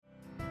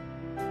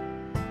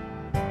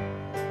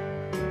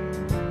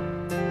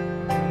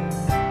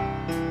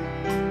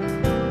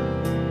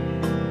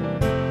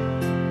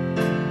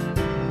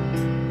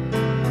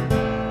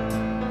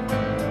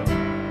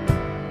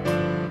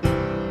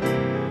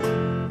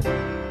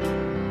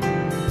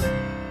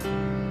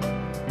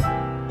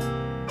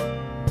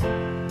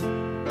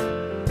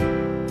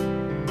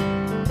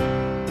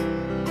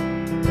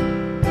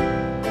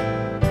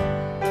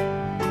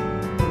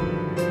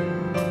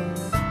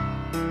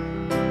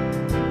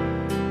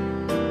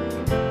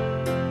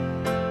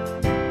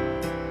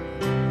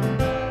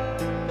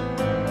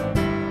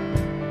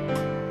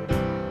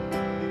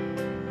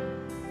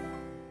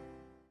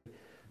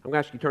I'm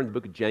going to ask you to turn to the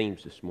book of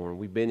James this morning.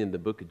 We've been in the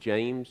book of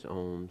James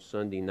on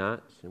Sunday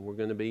nights, and we're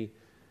going to be in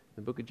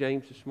the book of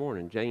James this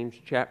morning. James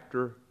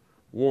chapter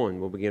 1.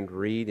 We'll begin to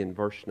read in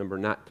verse number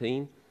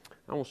 19.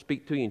 I want to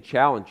speak to you and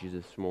challenge you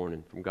this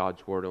morning from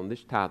God's Word on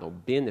this title,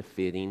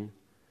 Benefiting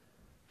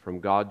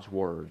from God's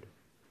Word.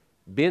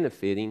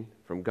 Benefiting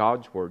from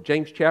God's Word.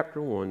 James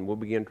chapter 1, we'll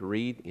begin to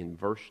read in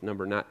verse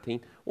number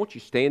 19. Won't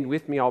you stand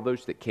with me, all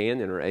those that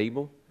can and are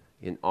able,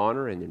 in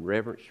honor and in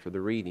reverence for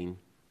the reading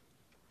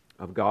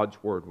of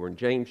God's Word. We're in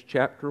James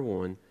chapter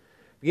 1.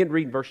 Begin to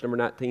read verse number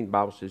 19. The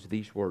Bible says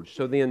these words,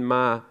 "So then,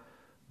 my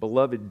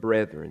beloved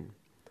brethren,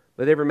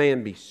 let every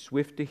man be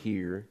swift to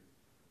hear,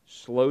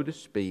 slow to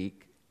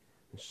speak,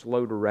 and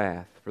slow to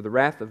wrath. For the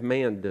wrath of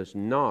man does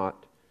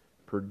not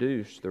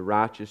produce the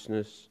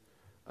righteousness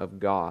of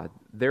God.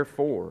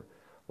 Therefore,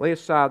 lay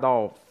aside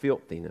all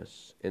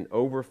filthiness and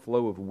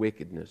overflow of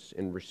wickedness,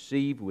 and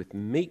receive with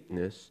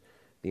meekness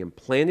the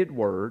implanted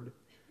word,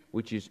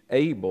 which is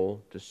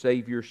able to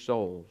save your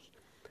souls.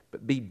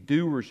 But be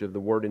doers of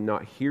the word and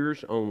not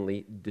hearers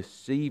only,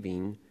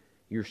 deceiving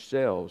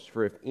yourselves.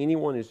 For if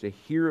anyone is a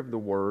hearer of the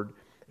word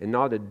and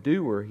not a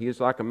doer, he is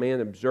like a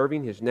man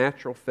observing his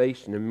natural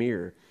face in a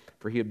mirror.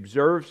 For he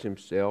observes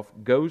himself,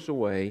 goes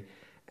away,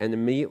 and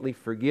immediately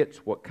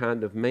forgets what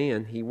kind of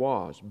man he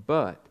was.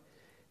 But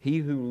he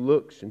who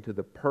looks into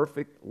the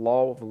perfect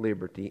law of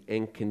liberty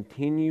and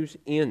continues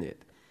in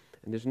it,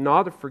 and is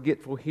not a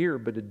forgetful hearer,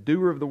 but a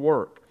doer of the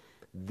work,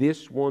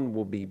 this one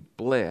will be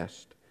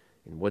blessed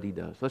in what he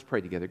does." Let's pray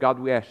together. God,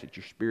 we ask that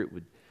your Spirit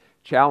would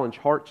challenge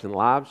hearts and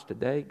lives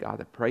today. God,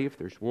 I pray if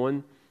there's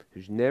one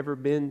who's never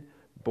been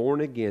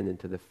born again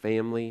into the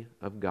family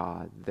of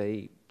God,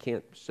 they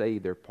can't say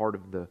they're part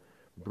of the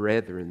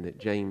brethren that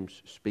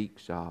James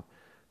speaks of.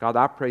 God,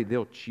 I pray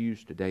they'll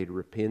choose today to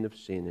repent of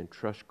sin and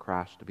trust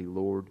Christ to be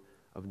Lord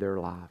of their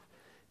life.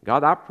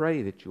 God, I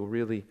pray that you'll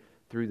really,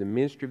 through the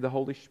ministry of the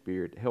Holy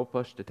Spirit, help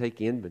us to take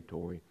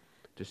inventory,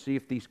 to see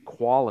if these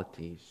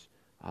qualities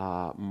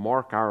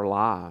mark our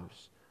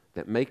lives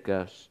that make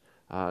us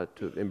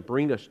and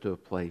bring us to a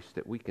place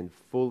that we can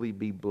fully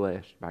be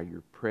blessed by your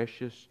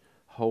precious,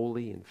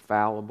 holy,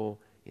 infallible,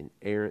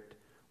 inerrant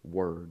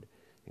Word.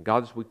 And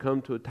God, as we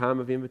come to a time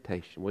of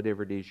invitation,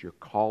 whatever it is you're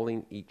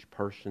calling each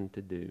person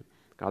to do,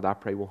 God, I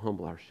pray we'll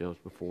humble ourselves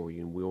before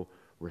you and we'll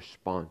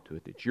respond to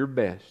it, that your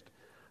best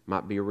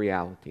might be a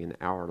reality in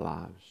our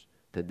lives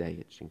today.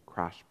 It's in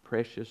Christ's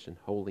precious and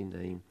holy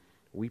name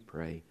we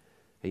pray.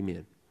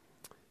 Amen.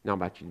 Now I'm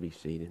about you to be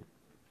seated.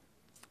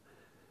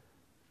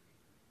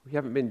 We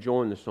haven't been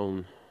joining us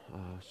on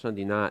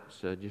Sunday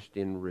nights just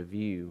in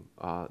review.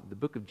 The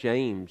book of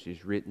James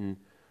is written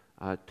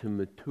to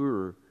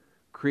mature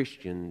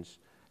Christians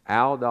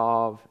out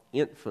of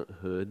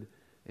infanthood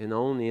and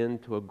on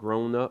into a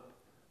grown-up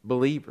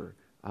believer.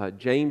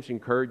 James'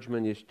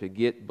 encouragement is to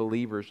get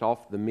believers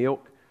off the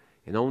milk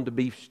and on to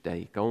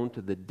beefsteak, on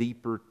to the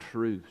deeper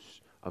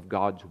truths of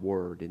God's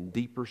Word and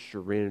deeper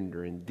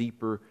surrender and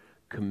deeper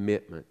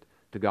commitment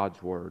to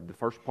God's Word. The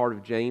first part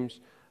of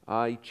James,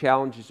 he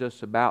challenges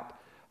us about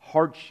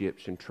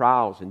hardships and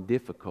trials and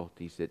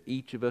difficulties that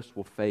each of us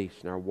will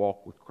face in our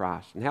walk with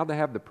Christ, and how to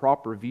have the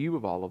proper view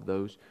of all of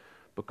those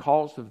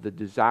because of the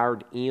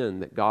desired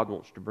end that God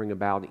wants to bring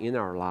about in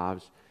our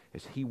lives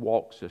as He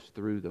walks us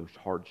through those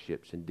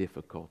hardships and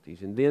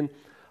difficulties. And then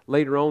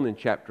later on in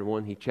chapter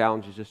 1, he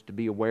challenges us to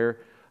be aware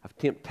of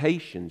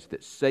temptations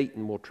that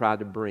Satan will try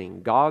to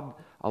bring. God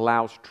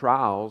allows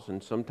trials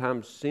and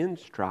sometimes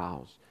sends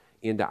trials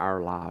into our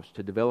lives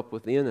to develop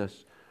within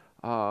us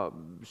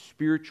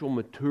spiritual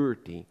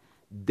maturity,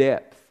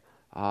 depth,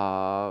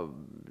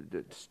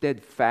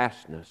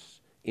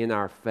 steadfastness in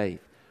our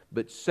faith.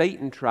 But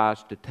Satan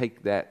tries to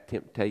take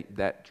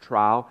that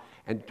trial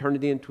and turn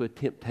it into a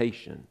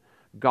temptation.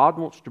 God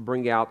wants to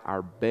bring out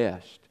our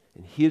best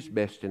and His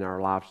best in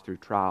our lives through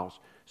trials.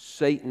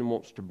 Satan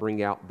wants to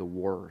bring out the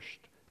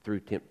worst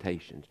through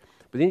temptations.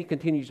 But then he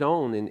continues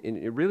on, and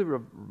it really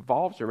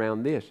revolves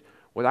around this,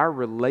 what our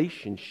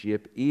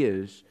relationship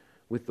is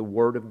with the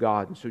Word of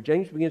God. And so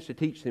James begins to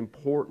teach the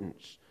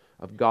importance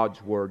of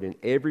God's Word in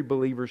every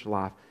believer's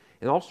life,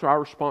 and also our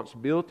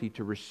responsibility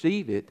to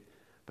receive it,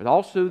 but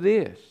also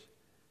this,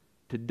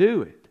 to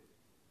do it,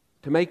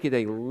 to make it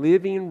a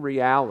living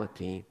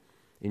reality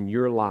in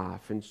your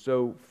life. And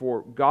so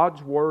for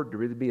God's Word to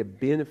really be a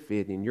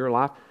benefit in your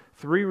life,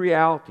 three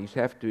realities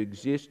have to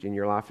exist in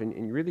your life,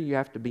 and really you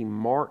have to be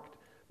marked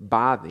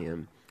by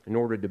them in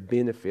order to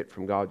benefit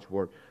from God's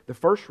Word. The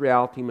first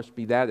reality must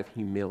be that of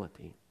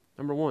humility.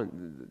 Number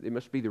one, it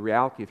must be the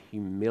reality of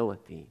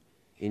humility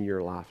in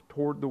your life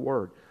toward the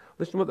Word.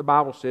 Listen to what the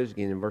Bible says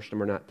again in verse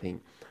number 19.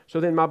 "So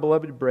then, my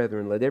beloved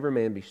brethren, let every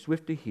man be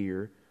swift to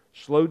hear,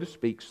 slow to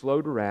speak,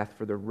 slow to wrath,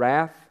 for the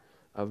wrath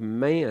of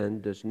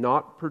man does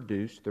not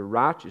produce the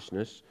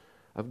righteousness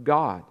of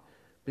God."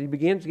 But he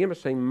begins again by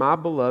saying, "My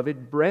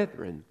beloved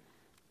brethren."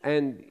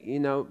 And,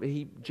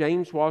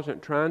 James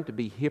wasn't trying to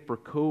be hip or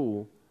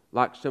cool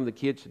like some of the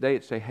kids today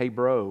that say, "Hey,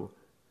 bro,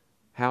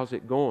 how's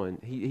it going?"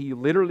 He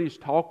literally is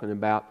talking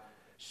about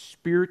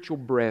spiritual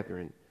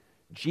brethren.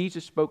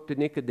 Jesus spoke to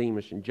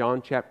Nicodemus in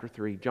John chapter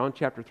 3. John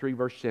chapter 3,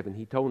 verse 7,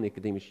 he told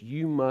Nicodemus,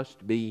 you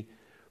must be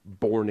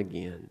born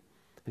again.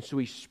 And so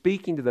he's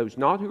speaking to those,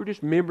 not who are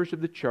just members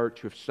of the church,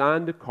 who have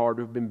signed a card,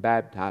 who have been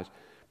baptized,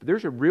 but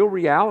there's a real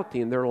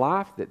reality in their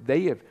life that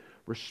they have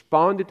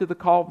responded to the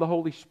call of the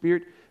Holy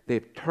Spirit. They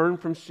have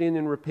turned from sin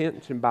and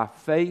repentance, and by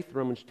faith,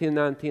 Romans 10,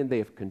 9, 10, they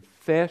have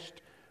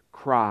confessed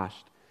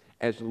Christ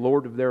as the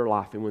Lord of their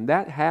life. And when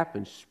that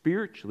happens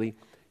spiritually,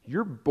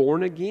 you're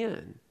born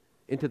again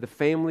into the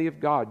family of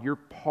God. You're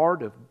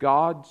part of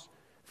God's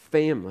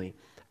family.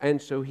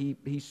 And so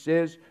he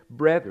says,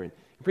 brethren.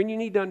 Friend, you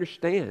need to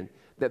understand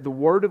that the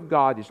Word of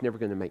God is never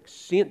going to make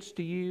sense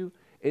to you.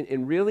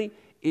 And really,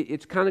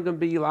 it's kind of going to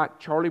be like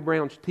Charlie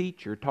Brown's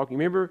teacher talking.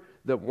 Remember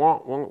that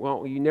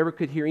you never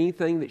could hear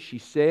anything that she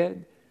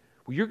said?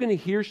 Well, you're going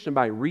to hear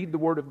somebody read the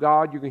Word of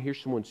God. You're going to hear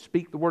someone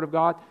speak the Word of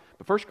God.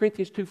 But 1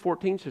 Corinthians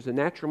 2:14 says, the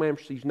natural man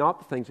perceives not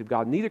the things of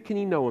God, neither can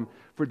he know them,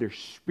 for they're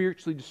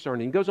spiritually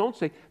discerning. He goes on to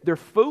say, they're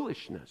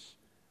foolishness.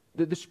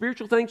 The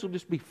spiritual things will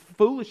just be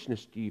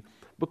foolishness to you,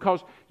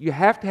 because you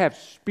have to have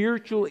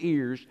spiritual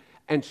ears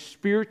and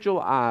spiritual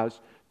eyes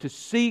to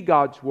see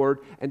God's Word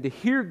and to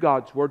hear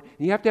God's Word.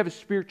 And you have to have a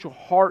spiritual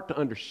heart to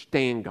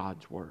understand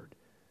God's Word.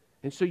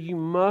 And so you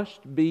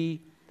must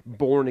be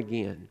born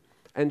again.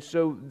 And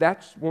so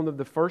that's one of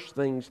the first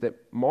things that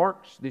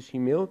marks this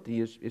humility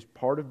is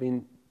part of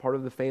being part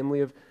of the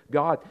family of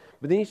God.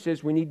 But then he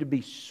says we need to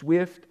be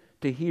swift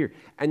to hear.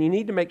 And you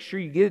need to make sure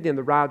you get it in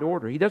the right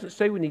order. He doesn't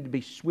say we need to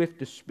be swift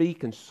to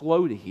speak and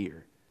slow to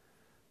hear.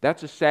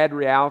 That's a sad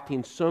reality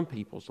in some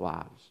people's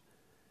lives.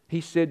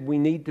 He said we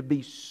need to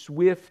be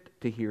swift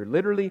to hear,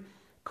 literally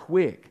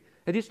quick.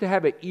 That is to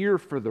have an ear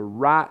for the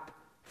right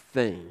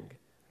thing.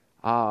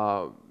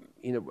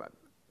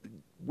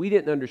 We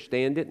didn't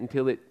understand it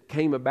until it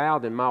came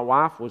about, and my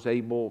wife was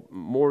able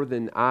more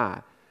than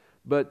I.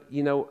 But,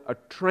 a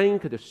train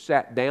could have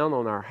sat down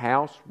on our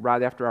house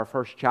right after our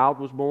first child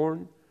was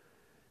born.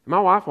 My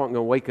wife wasn't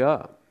going to wake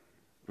up.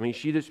 I mean,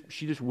 she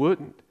just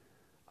wouldn't.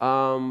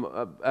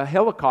 A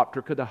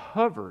helicopter could have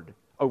hovered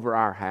over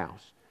our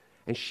house,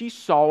 and she's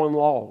sawing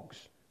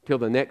logs till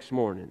the next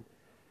morning.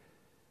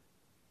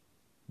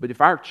 But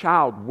if our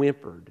child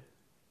whimpered,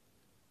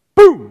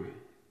 boom,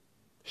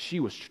 she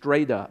was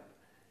straight up.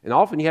 And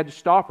often you had to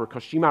stop her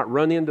because she might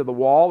run into the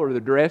wall or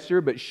the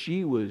dresser, but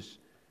she was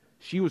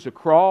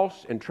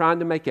across and trying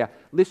to make out.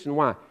 Listen,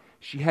 why?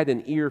 She had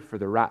an ear for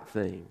the right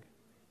thing.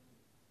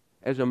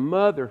 As a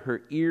mother,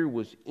 her ear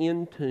was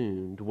in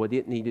tune to what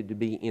it needed to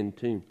be in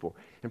tune for.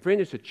 And friend,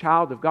 as a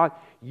child of God,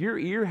 your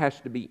ear has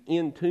to be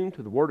in tune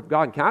to the Word of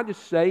God. And can I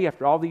just say,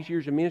 after all these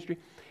years of ministry,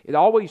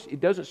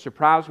 it doesn't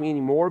surprise me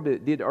anymore, but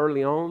it did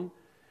early on.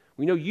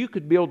 You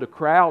could build a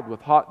crowd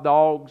with hot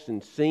dogs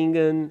and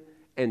singing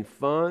and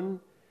fun,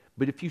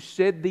 but if you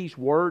said these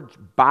words,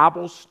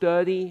 Bible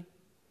study,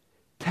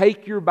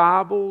 take your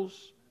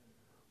Bibles,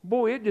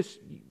 boy,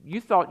 you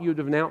thought you'd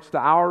have announced the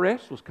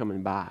IRS was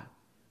coming by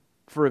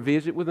for a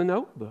visit with a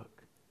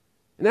notebook.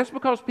 And that's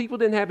because people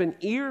didn't have an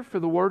ear for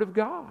the Word of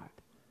God.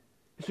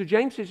 And so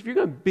James says, if you're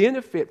going to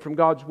benefit from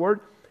God's Word,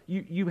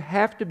 you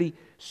have to be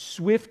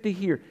swift to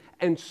hear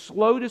and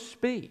slow to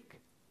speak.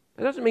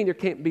 That doesn't mean there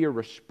can't be a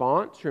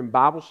response. Or in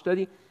Bible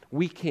study,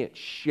 we can't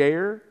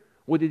share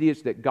what it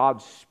is that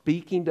God's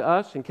speaking to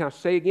us. And can I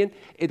say again,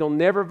 it'll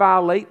never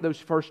violate those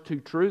first two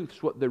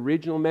truths, what the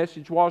original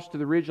message was to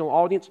the original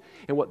audience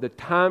and what the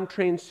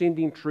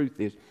time-transcending truth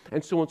is.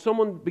 And so when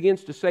someone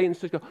begins to say and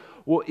says,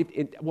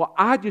 well,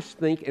 I just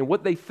think, and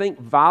what they think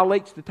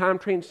violates the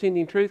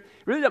time-transcending truth, it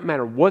really doesn't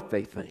matter what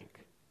they think,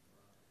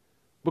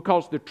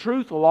 because the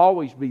truth will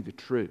always be the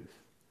truth.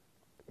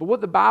 But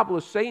what the Bible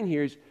is saying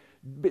here is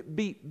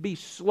be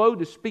slow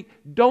to speak.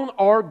 Don't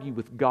argue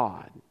with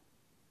God.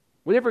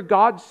 Whatever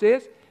God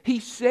says,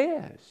 He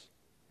says.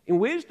 And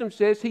wisdom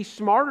says He's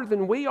smarter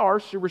than we are,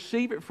 so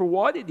receive it for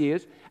what it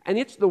is, and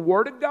it's the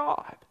Word of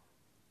God.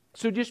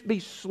 So just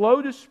be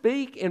slow to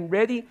speak and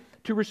ready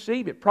to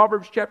receive it.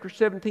 Proverbs chapter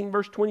 17,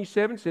 verse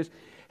 27 says,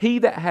 he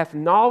that hath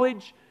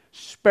knowledge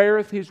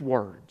spareth his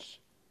words.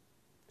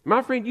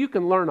 My friend, you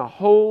can learn a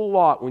whole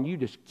lot when you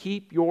just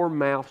keep your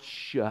mouth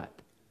shut.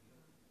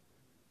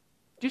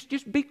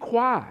 Just be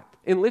quiet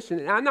and listen.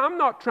 And I'm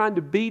not trying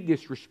to be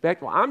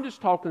disrespectful. I'm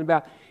just talking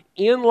about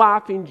in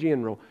life in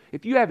general.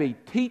 If you have a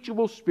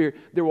teachable spirit,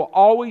 there will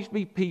always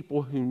be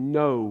people who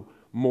know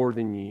more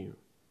than you.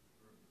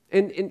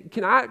 And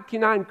can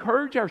I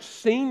encourage our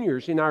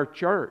seniors in our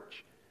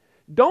church?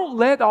 Don't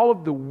let all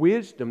of the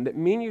wisdom that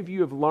many of you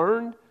have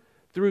learned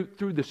through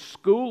the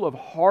school of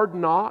hard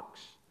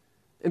knocks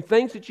and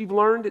things that you've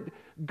learned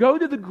go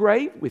to the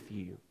grave with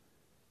you.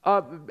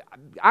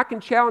 I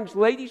can challenge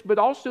ladies, but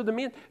also the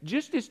men.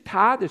 Just as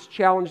Titus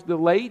challenged the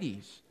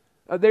ladies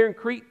there in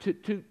Crete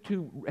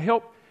to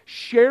help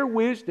share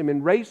wisdom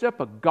and raise up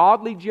a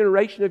godly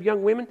generation of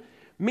young women,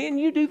 men,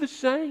 you do the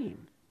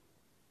same.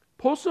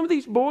 Pull some of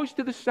these boys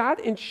to the side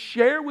and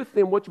share with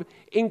them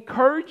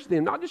encourage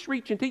them, not just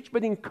reach and teach,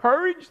 but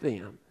encourage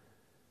them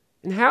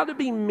and how to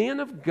be men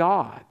of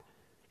God.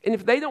 And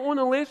if they don't want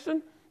to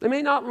listen, They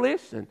may not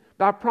listen,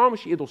 but I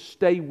promise you it'll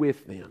stay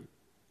with them.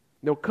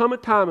 There'll come a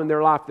time in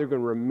their life they're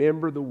going to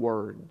remember the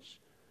words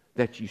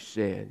that you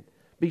said.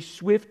 Be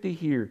swift to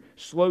hear,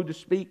 slow to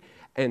speak,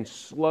 and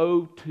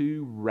slow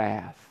to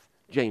wrath,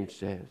 James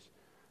says.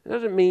 It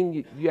doesn't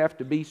mean you have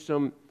to be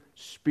some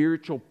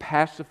spiritual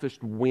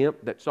pacifist wimp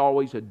that's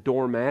always a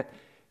doormat.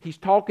 He's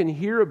talking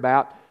here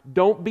about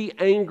don't be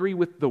angry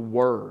with the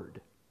Word.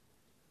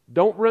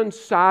 Don't run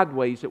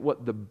sideways at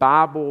what the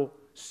Bible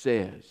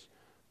says.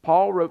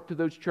 Paul wrote to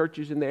those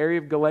churches in the area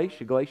of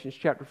Galatia, Galatians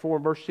chapter 4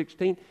 and verse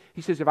 16.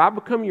 He says, have I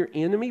become your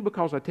enemy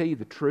because I tell you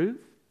the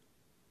truth?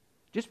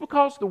 Just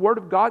because the Word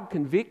of God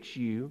convicts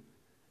you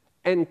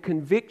and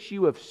convicts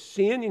you of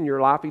sin in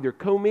your life, either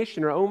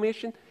commission or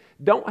omission,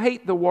 don't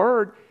hate the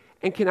Word.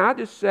 And can I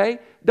just say,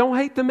 don't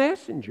hate the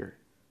messenger.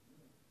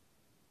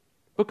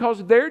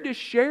 Because they're just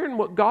sharing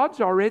what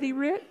God's already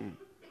written.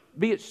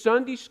 Be it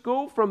Sunday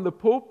school, from the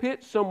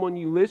pulpit, someone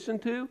you listen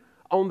to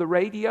on the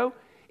radio.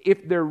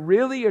 If they're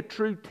really a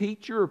true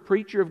teacher or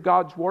preacher of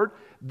God's Word,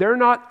 they're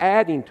not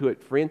adding to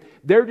it, friend.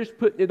 They're just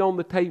putting it on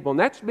the table. And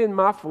that's been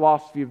my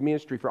philosophy of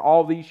ministry for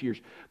all these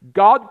years.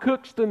 God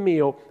cooks the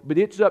meal, but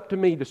it's up to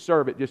me to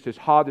serve it just as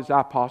hot as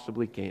I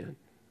possibly can.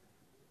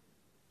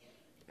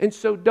 And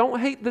so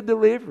don't hate the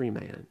delivery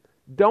man.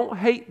 Don't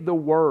hate the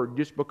Word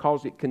just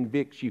because it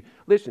convicts you.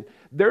 Listen,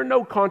 there's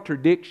no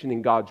contradiction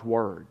in God's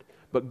Word,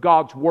 but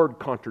God's Word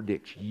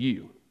contradicts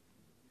you.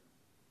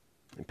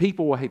 And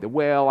people will hate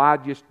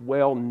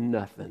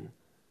nothing.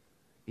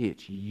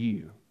 It's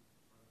you.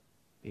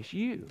 It's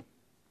you.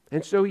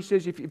 And so he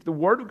says, if the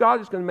Word of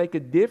God is going to make a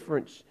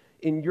difference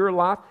in your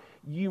life,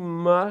 you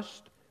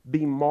must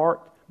be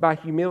marked by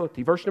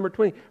humility. Verse number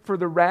 20, for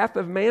the wrath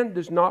of man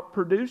does not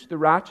produce the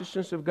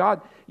righteousness of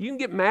God. You can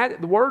get mad at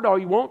the Word all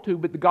you want to,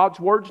 but God's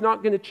Word's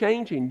not going to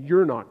change and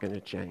you're not going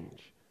to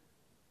change.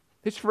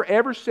 It's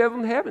forever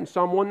settled in heaven.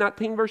 Psalm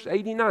 119 verse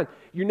 89.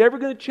 You're never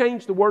going to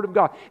change the Word of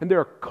God. And there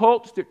are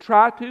cults that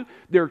try to.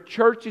 There are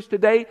churches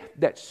today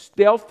that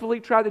stealthily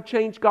try to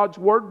change God's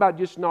Word by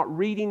just not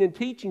reading and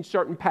teaching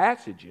certain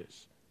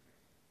passages.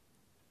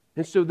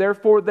 And so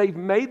therefore they've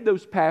made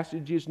those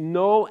passages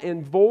null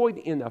and void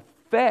in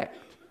effect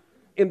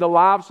in the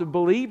lives of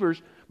believers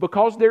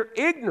because they're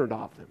ignorant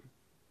of them.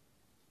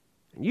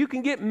 And you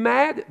can get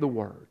mad at the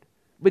Word,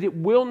 but it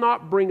will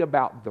not bring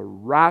about the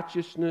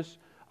righteousness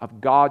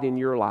of God in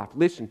your life.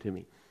 Listen to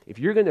me. If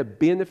you're going to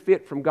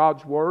benefit from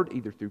God's Word,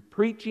 either through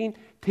preaching,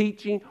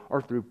 teaching,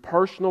 or through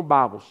personal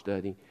Bible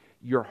study,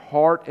 your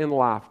heart and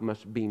life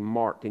must be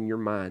marked in your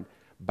mind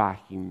by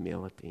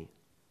humility.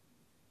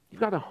 You've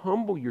got to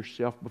humble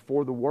yourself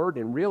before the Word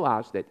and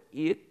realize that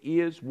it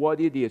is what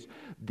it is.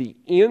 The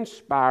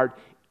inspired,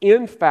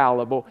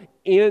 infallible,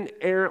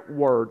 inerrant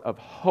Word of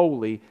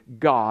holy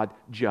God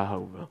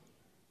Jehovah.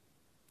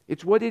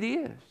 It's what it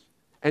is.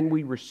 And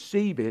we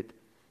receive it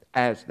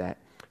as that.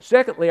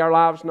 Secondly, our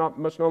lives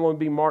must not only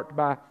be marked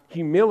by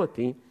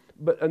humility,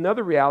 but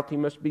another reality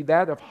must be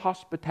that of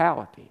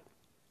hospitality.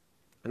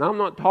 And I'm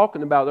not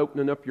talking about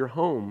opening up your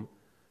home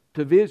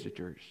to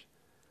visitors.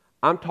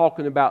 I'm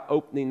talking about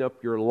opening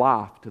up your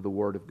life to the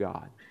Word of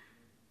God.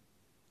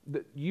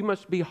 You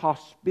must be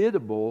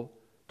hospitable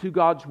to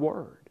God's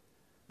Word.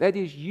 That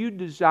is, you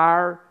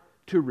desire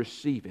to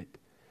receive it.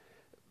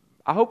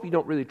 I hope you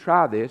don't really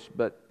try this,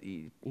 but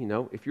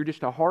if you're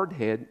just a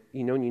hardhead,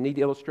 and you need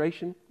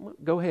illustration, well,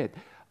 go ahead.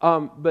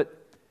 But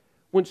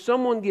when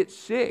someone gets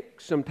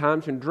sick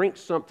sometimes and drinks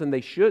something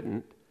they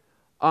shouldn't,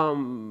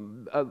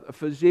 a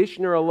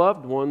physician or a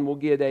loved one will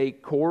get a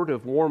quart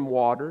of warm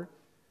water,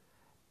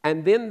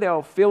 and then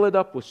they'll fill it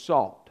up with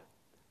salt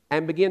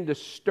and begin to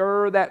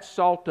stir that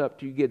salt up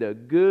till you get a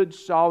good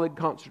solid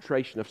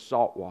concentration of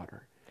salt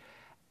water.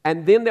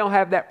 And then they'll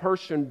have that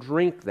person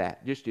drink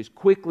that just as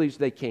quickly as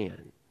they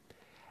can.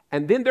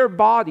 And then their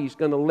body's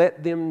going to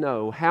let them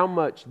know how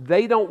much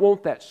they don't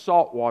want that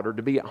salt water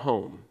to be at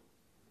home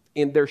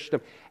in their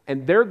stomach.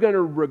 And they're going to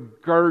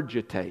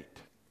regurgitate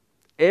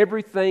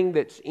everything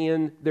that's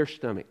in their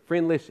stomach.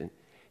 Friend, listen,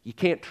 you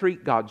can't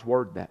treat God's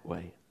Word that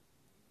way.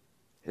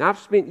 And I've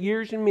spent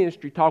years in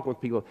ministry talking with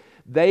people.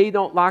 They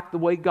don't like the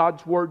way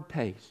God's Word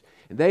tastes.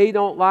 And they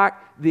don't like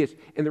this.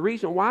 And the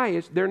reason why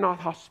is they're not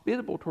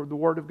hospitable toward the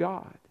Word of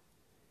God.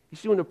 You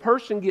see, when a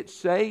person gets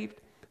saved,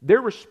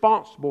 they're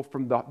responsible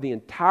from the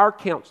entire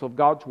counsel of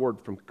God's Word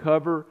from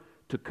cover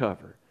to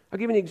cover. I'll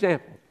give you an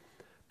example.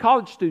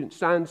 College student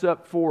signs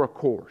up for a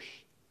course.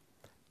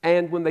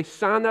 And when they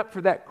sign up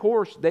for that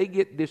course, they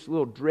get this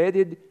little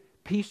dreaded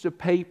piece of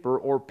paper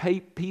or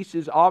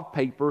pieces of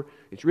paper.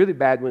 It's really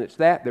bad when it's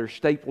that. They're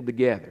stapled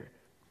together.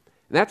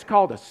 And that's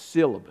called a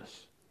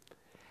syllabus.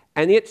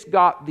 And it's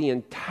got the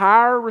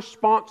entire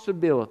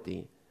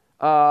responsibilities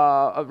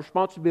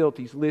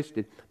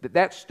listed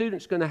that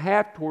student's going to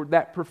have toward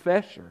that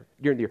professor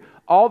during the year.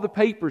 All the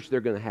papers they're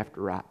going to have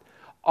to write.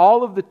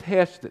 All of the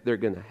tests that they're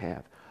going to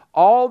have.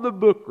 All the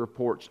book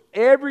reports.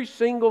 Every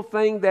single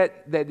thing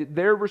that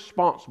they're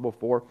responsible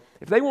for.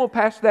 If they want to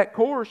pass that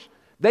course,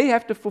 they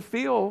have to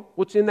fulfill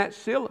what's in that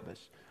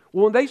syllabus.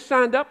 Well, when they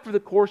signed up for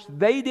the course,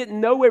 they didn't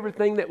know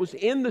everything that was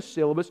in the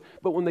syllabus,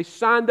 but when they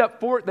signed up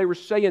for it, they were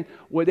saying,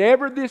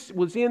 whatever this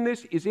was in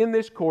this is in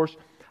this course,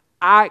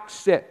 I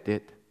accept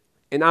it,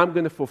 and I'm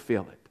going to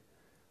fulfill it.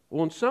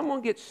 Well, when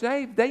someone gets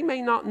saved, they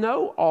may not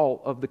know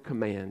all of the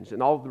commands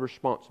and all of the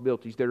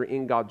responsibilities that are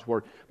in God's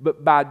Word,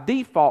 but by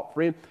default,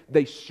 friend,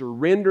 they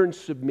surrender and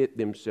submit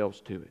themselves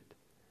to it.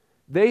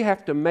 They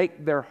have to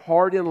make their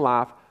heart and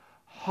life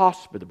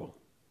hospitable,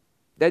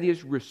 that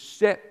is,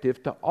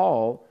 receptive to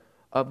all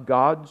of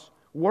God's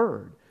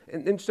Word.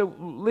 And so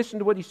listen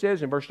to what he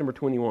says in verse number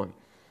 21.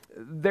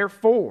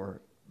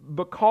 Therefore,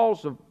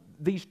 because of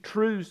these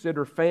truths that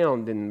are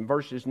found in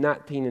verses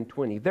 19 and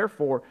 20,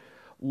 therefore,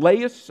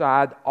 lay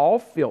aside all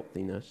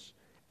filthiness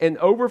and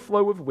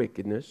overflow of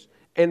wickedness,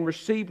 and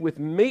receive with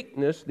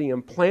meekness the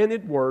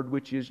implanted word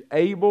which is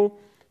able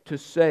to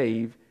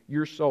save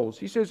your souls.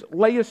 He says,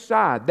 lay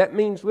aside. That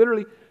means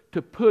literally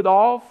to put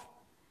off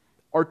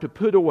or to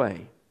put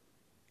away.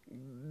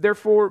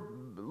 Therefore,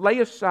 lay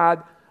aside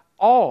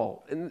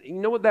all. And you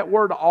know what that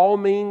word all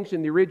means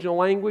in the original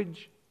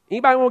language?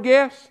 Anybody want to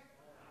guess?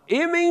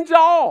 It means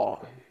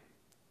all.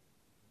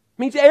 It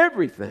means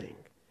everything.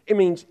 It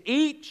means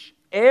each,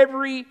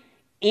 every,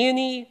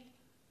 any,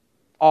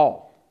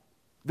 all.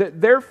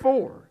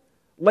 Therefore,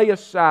 lay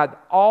aside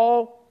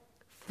all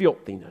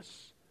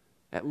filthiness.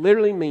 That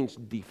literally means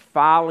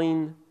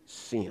defiling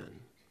sin.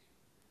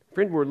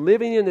 Friend, we're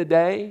living in a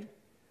day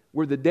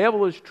where the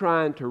devil is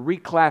trying to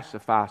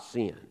reclassify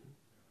sin.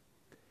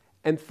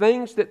 And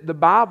things that the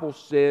Bible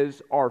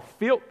says are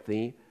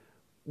filthy,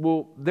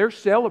 well, they're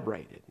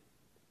celebrated.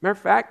 Matter of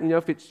fact,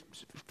 if it's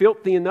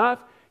filthy enough,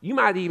 you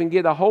might even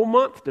get a whole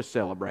month to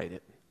celebrate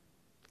it.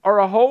 Or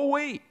a whole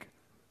week.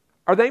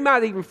 Or they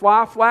might even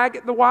fly a flag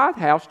at the White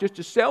House just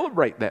to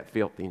celebrate that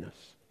filthiness.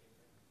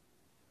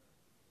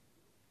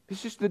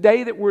 It's just the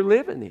day that we're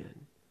living in.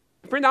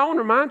 Friend, I want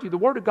to remind you, the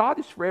Word of God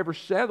is forever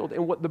settled.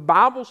 And what the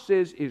Bible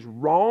says is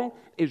wrong.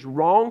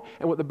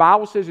 And what the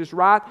Bible says is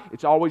right,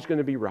 it's always going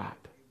to be right.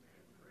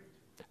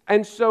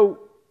 And so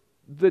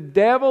the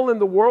devil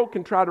and the world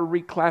can try to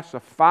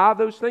reclassify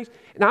those things.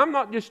 And I'm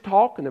not just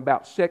talking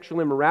about sexual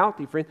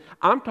immorality, friend.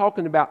 I'm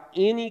talking about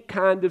any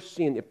kind of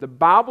sin. If the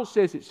Bible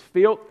says it's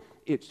filth,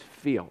 it's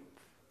filth.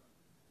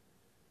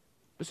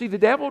 But see, the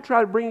devil will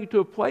try to bring you to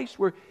a place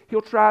where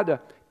he'll try to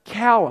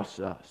callous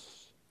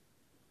us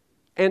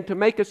and to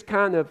make us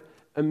kind of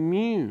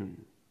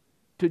immune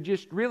to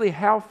just really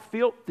how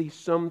filthy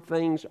some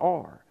things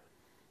are.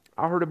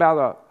 I heard about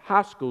a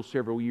high school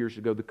several years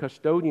ago. The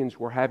custodians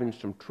were having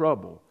some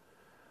trouble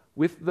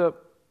with the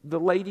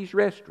ladies'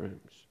 restrooms.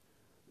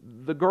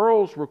 The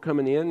girls were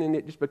coming in, and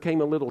it just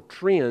became a little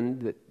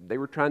trend that they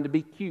were trying to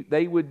be cute.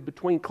 They would,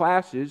 between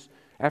classes,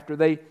 after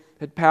they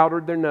had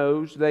powdered their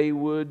nose, they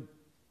would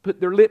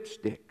put their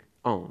lipstick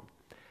on.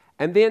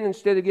 And then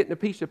instead of getting a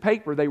piece of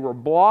paper, they were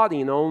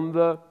blotting on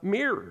the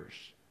mirrors.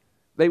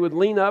 They would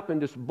lean up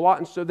and just blot,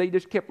 and so they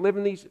just kept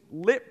leaving these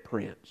lip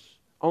prints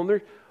on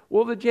their...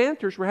 Well, the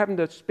janitors were having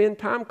to spend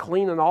time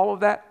cleaning all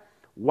of that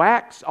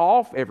wax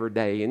off every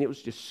day, and it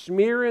was just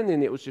smearing,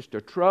 and it was just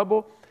a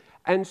trouble.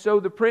 And so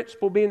the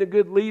principal, being a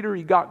good leader,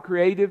 he got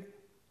creative,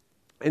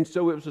 and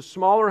so it was a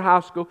smaller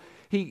high school.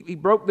 He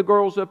broke the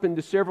girls up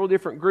into several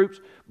different groups,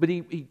 but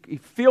he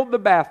filled the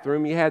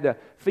bathroom. He had a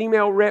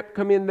female rep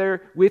come in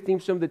there with him,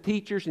 some of the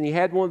teachers, and he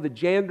had one of the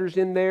janitors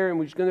in there, and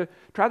we was going to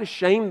try to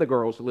shame the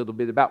girls a little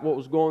bit about what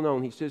was going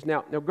on. He says, now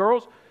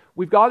girls,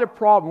 we've got a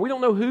problem. We don't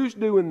know who's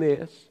doing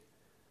this.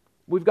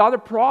 We've got a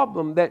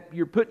problem that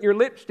you're putting your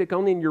lipstick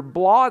on and you're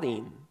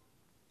blotting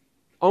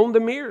on the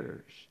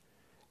mirrors.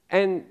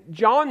 And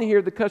John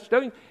here, the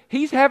custodian,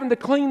 he's having to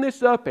clean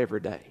this up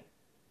every day.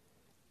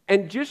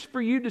 And just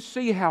for you to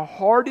see how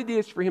hard it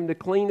is for him to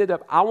clean it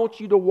up, I want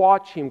you to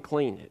watch him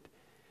clean it.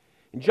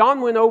 And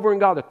John went over and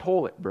got a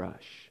toilet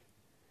brush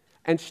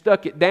and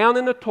stuck it down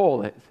in the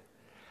toilet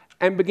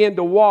and began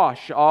to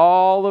wash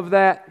all of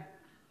that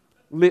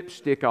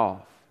lipstick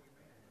off.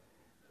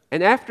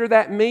 And after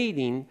that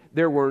meeting,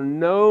 there were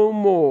no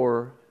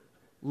more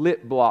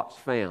lip blots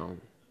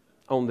found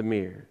on the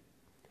mirror.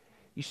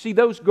 You see,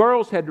 those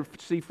girls had to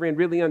see, friend,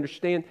 really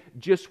understand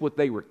just what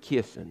they were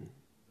kissing.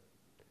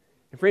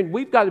 And friend,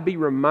 we've got to be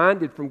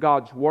reminded from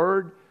God's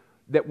Word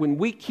that when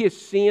we kiss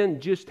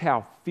sin, just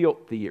how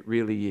filthy it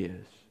really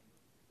is.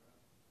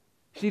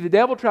 See, the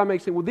devil tries to make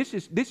us say, well, this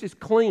is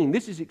clean,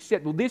 this is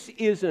acceptable, this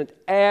isn't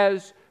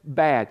as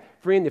bad.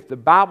 Friend, if the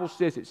Bible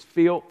says it's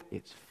filth,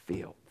 it's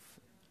filth.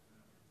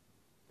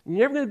 You're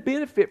never going to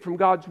benefit from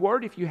God's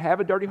Word if you have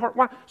a dirty heart.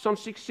 Why? Psalm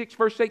 66,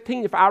 verse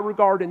 18, if I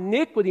regard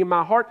iniquity in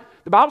my heart,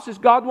 the Bible says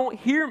God won't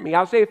hear me.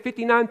 Isaiah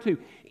 59:2,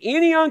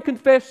 any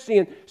unconfessed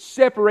sin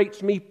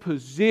separates me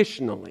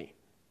positionally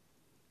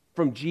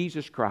from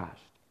Jesus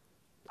Christ.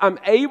 I'm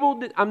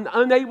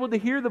unable to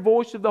hear the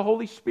voice of the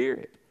Holy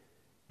Spirit.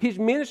 His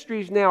ministry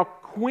is now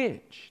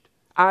quenched.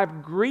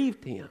 I've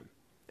grieved Him.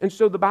 And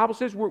so the Bible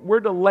says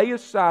we're to lay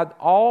aside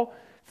all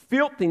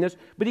filthiness,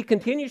 but he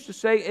continues to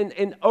say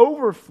an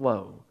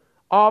overflow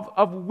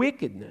of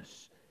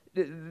wickedness.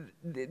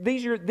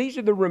 These are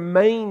the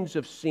remains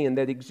of sin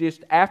that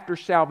exist after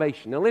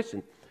salvation. Now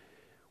listen,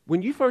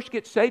 when you first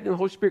get saved and the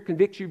Holy Spirit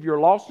convicts you of your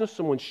lostness,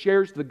 someone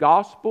shares the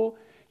gospel,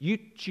 you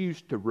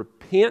choose to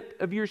repent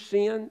of your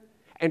sin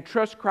and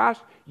trust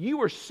Christ,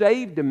 you are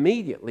saved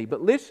immediately.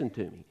 But listen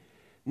to me.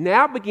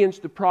 Now begins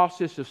the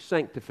process of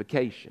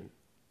sanctification.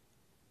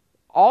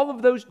 All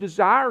of those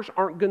desires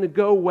aren't going to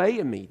go away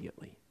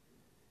immediately.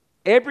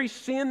 Every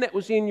sin that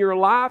was in your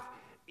life,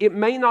 it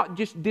may not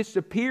just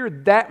disappear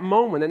that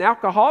moment. An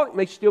alcoholic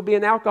may still be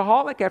an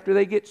alcoholic after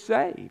they get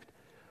saved.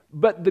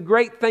 But the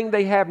great thing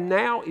they have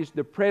now is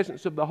the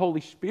presence of the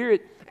Holy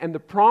Spirit and the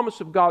promise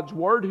of God's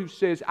Word, who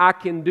says, I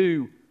can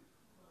do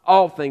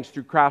all things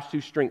through Christ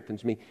who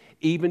strengthens me,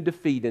 even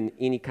defeating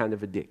any kind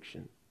of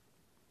addiction.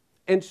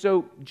 And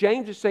so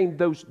James is saying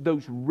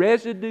those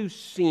residue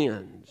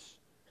sins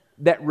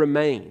that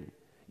remain,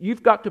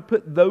 you've got to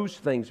put those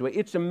things away.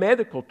 It's a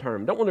medical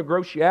term. Don't want to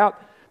gross you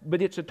out,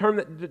 but it's a term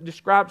that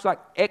describes like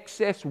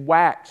excess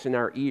wax in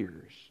our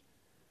ears.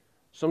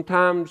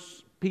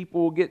 Sometimes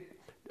people will get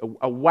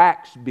a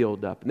wax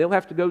buildup, and they'll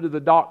have to go to the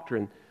doctor,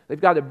 and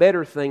they've got a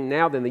better thing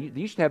now than they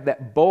used to have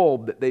that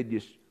bulb that they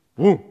just,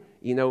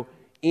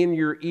 in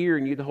your ear,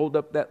 and you'd hold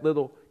up that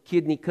little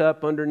kidney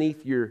cup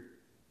underneath your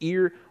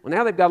ear. Well,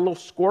 now they've got a little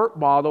squirt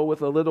bottle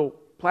with a little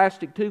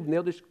plastic tube,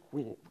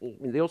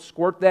 and they'll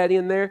squirt that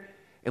in there,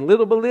 and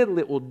little by little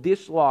it will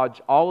dislodge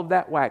all of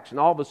that wax, and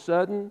all of a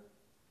sudden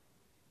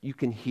you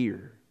can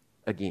hear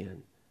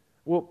again.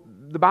 Well,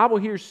 the Bible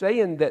here is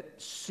saying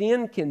that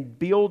sin can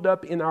build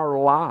up in our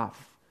life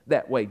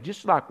that way.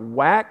 Just like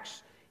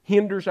wax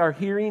hinders our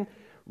hearing,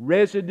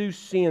 residue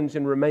sins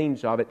and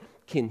remains of it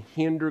can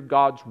hinder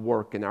God's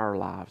work in our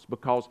lives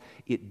because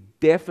it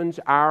deafens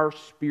our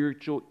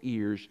spiritual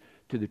ears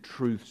to the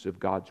truths of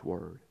God's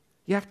Word.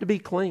 You have to be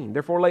clean.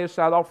 Therefore, lay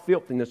aside all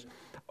filthiness,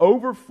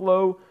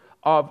 overflow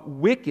of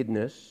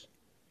wickedness,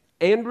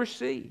 and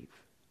receive.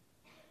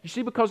 You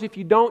see, because if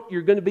you don't,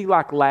 you're going to be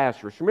like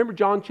Lazarus. Remember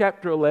John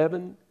chapter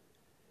 11?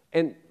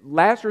 And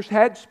Lazarus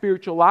had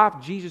spiritual life.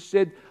 Jesus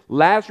said,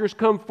 Lazarus,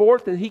 come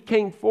forth, and he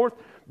came forth.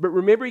 But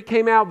remember, he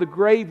came out of the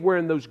grave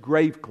wearing those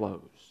grave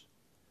clothes.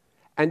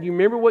 And you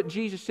remember what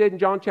Jesus said in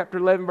John chapter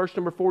 11, verse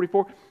number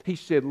 44? He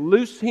said,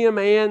 loose him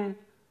and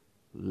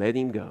let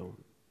him go.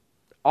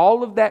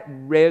 All of that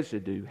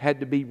residue had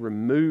to be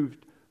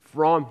removed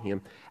from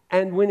him.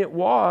 And when it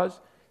was,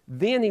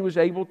 then he was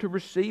able to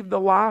receive the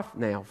life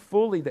now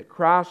fully that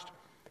Christ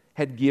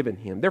had given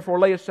him. Therefore,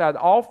 lay aside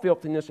all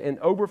filthiness and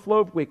overflow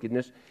of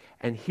wickedness.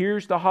 And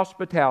here's the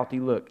hospitality,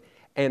 look.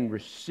 And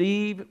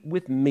receive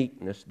with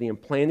meekness the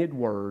implanted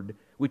word,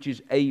 which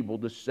is able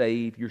to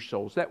save your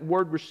souls. That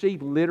word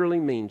receive literally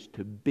means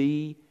to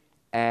be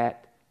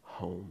at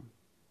home.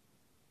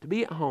 To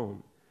be at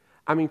home.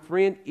 I mean,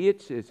 friend,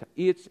 it's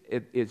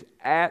as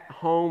at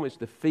home as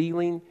the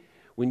feeling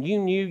when you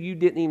knew you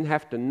didn't even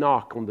have to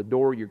knock on the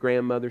door of your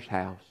grandmother's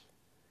house.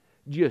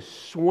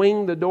 Just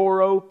swing the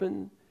door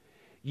open.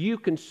 You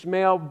can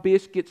smell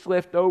biscuits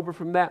left over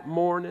from that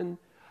morning,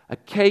 a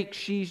cake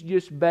she's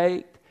just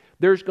baked.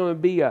 There's going to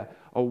be a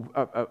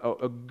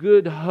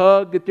good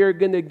hug that they're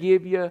going to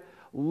give you,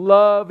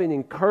 love and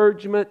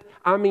encouragement.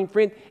 I mean,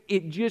 friend,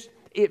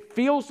 it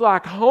feels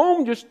like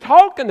home just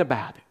talking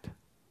about it.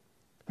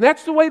 And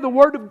that's the way the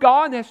Word of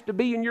God has to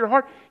be in your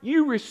heart.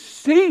 You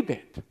receive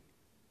it.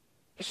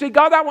 You say,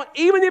 God, I want,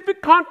 even if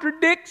it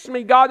contradicts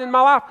me, God, in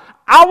my life,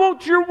 I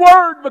want your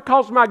Word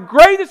because my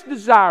greatest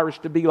desire is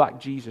to be like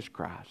Jesus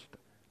Christ.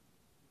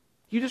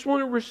 You just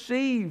want to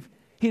receive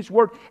His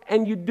Word.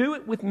 And you do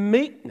it with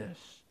meekness.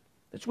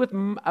 It's with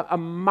a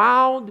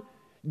mild,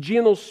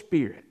 gentle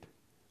spirit.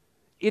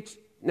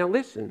 Now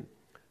listen,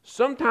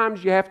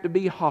 sometimes you have to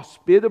be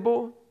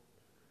hospitable.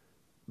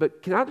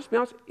 But can I just be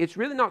honest? It's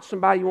really not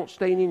somebody you want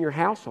staying in your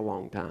house a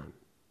long time.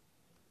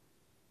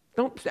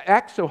 Don't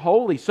act so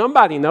holy.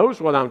 Somebody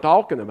knows what I'm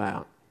talking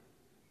about.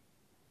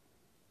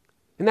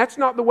 And that's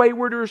not the way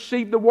we're to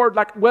receive the Word.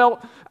 Like,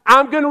 well,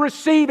 I'm going to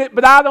receive it,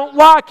 but I don't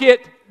like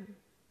it.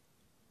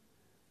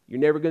 You're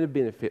never going to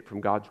benefit from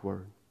God's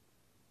Word.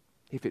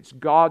 If it's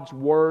God's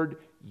Word,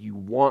 you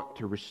want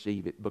to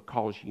receive it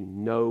because you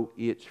know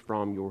it's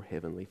from your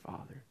Heavenly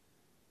Father.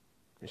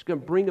 It's going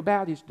to bring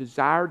about His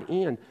desired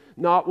end.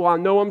 Not, well, I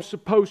know I'm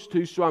supposed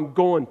to, so I'm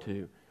going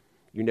to.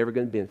 You're never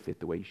going to benefit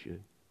the way you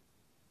should.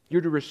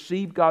 You're to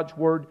receive God's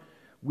Word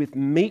with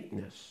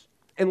meekness.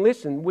 And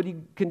listen, what he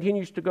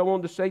continues to go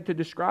on to say to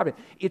describe it.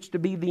 It's to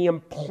be the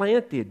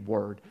implanted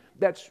Word.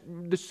 That's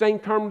the same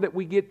term that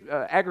we get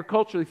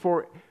agriculturally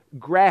for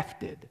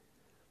grafted.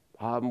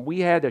 We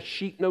had a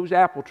sheep-nosed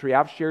apple tree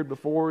I've shared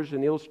before as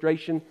an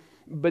illustration,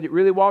 but it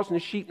really wasn't a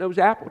sheep-nosed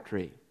apple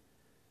tree.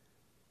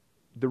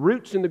 The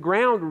roots in the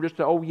ground were just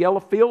an old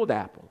yellow field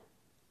apple.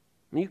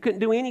 I mean, you couldn't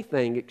do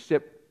anything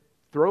except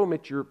throw them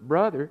at your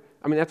brother.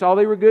 I mean, that's all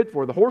they were good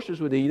for. The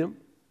horses would eat them.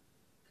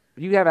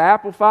 But you have an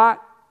apple fight,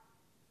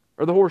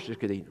 or the horses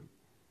could eat them.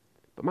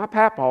 But my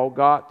papaw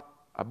got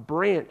a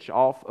branch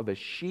off of a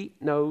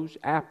sheep-nosed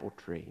apple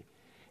tree,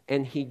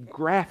 and he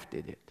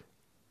grafted it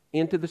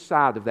into the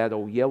side of that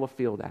old yellow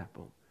field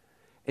apple.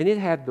 and it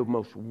had the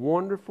most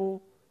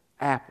wonderful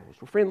apples.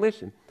 Well, friend,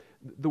 listen.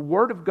 The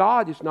Word of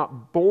God is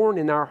not born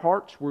in our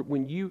hearts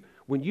when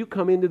you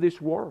come into this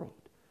world.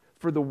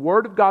 For the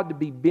Word of God to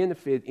be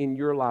benefit in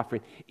your life,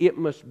 friend, it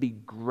must be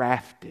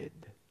grafted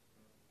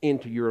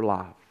into your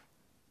life.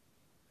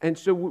 And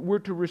so we're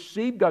to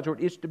receive God's Word.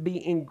 It's to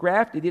be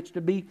engrafted. It's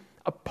to be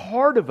a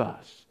part of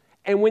us.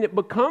 And when it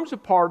becomes a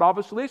part of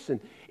us,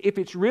 listen, if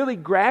it's really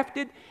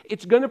grafted,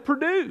 it's going to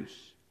produce.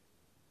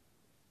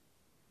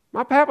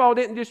 My papa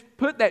didn't just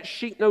put that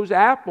sheet-nosed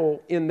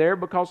apple in there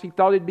because he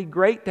thought it'd be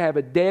great to have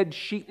a dead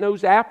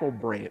sheet-nosed apple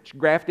branch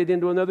grafted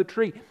into another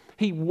tree.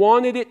 He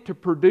wanted it to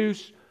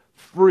produce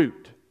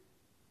fruit.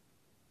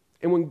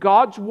 And when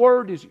God's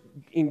Word is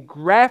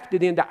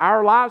engrafted into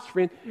our lives,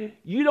 friend,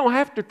 you don't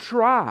have to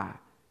try.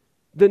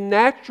 The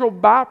natural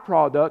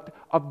byproduct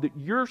of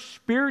your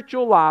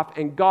spiritual life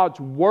and God's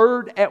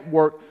Word at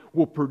work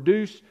will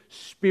produce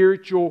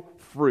spiritual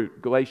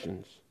fruit.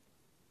 Galatians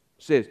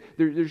says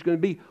there's going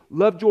to be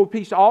love, joy,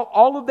 peace,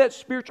 all of that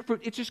spiritual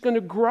fruit. It's just going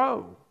to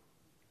grow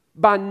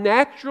by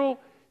natural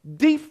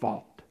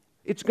default.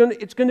 It's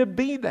going to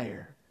be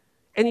there.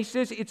 And he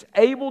says it's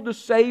able to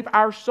save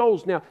our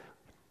souls. Now,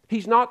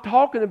 he's not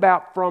talking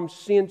about from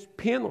sin's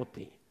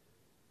penalty.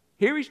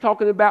 Here he's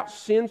talking about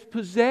sin's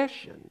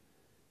possession.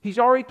 He's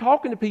already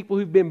talking to people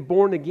who've been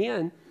born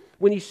again.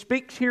 When he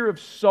speaks here of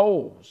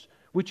souls,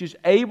 which is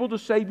able to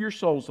save your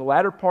souls, the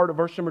latter part of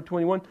verse number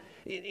 21,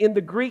 in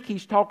the Greek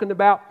he's talking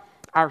about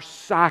our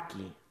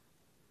psyche.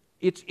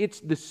 It's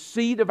the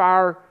seat of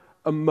our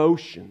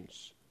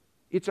emotions.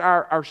 It's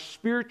our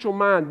spiritual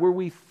mind, where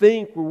we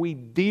think, where we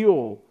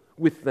deal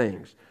with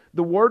things.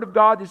 The Word of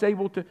God is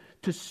able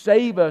to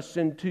save us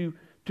and to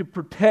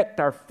protect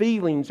our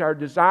feelings, our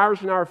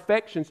desires, and our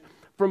affections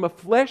from a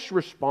flesh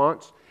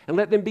response and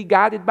let them be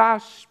guided by a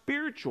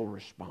spiritual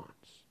response.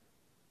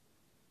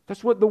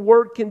 That's what the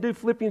Word can do.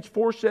 Philippians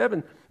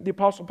 4:7, the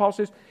Apostle Paul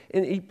says,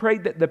 and he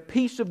prayed that the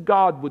peace of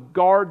God would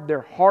guard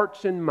their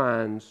hearts and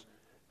minds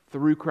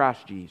through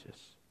Christ Jesus.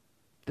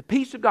 The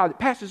peace of God that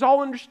passes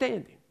all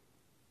understanding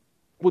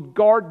would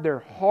guard their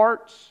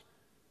hearts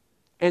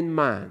and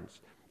minds.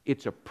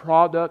 It's a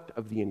product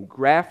of the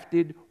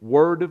engrafted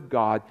Word of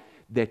God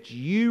that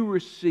you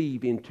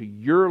receive into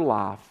your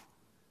life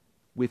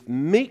with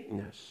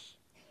meekness.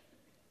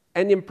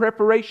 And in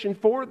preparation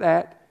for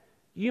that,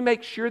 you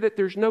make sure that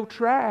there's no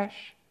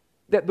trash,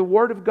 that the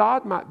Word of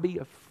God might be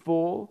a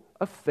full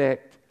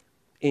effect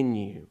in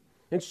you.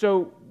 And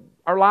so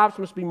our lives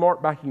must be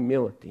marked by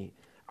humility.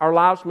 Our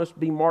lives must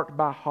be marked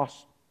by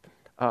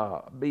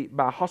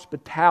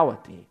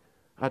hospitality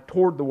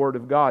toward the Word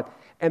of God.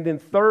 And then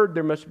third,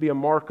 there must be a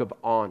mark of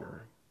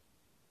honor.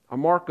 A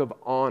mark of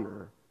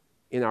honor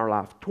in our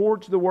life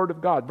towards the Word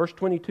of God. Verse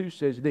 22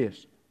 says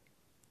this,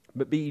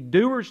 but be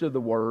doers of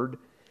the Word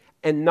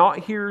and not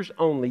hearers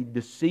only,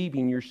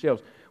 deceiving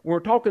yourselves. When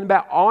we're talking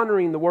about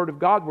honoring the Word of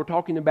God, we're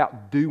talking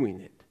about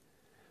doing it.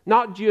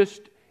 Not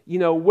just,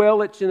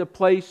 well, it's in a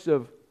place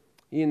of,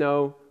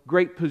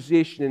 great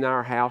position in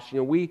our house.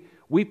 We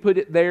put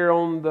it there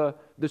on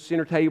the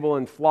center table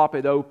and flop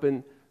it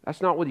open.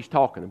 That's not what he's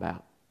talking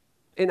about.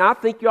 And I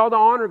think you ought to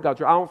honor God's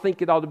Word. I don't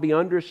think it ought to be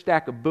under a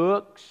stack of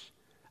books.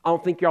 I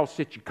don't think you ought to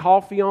sit your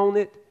coffee on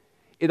it.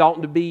 It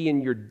oughtn't to be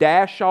in your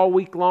dash all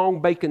week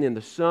long, baking in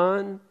the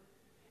sun.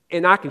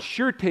 And I can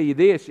sure tell you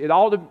this, it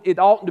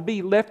oughtn't to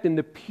be left in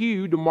the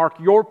pew to mark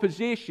your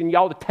position. You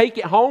ought to take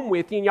it home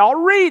with you and you ought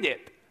to read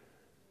it.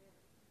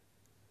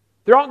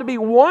 There ought to be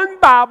one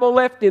Bible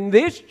left in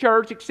this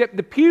church except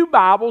the pew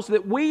Bibles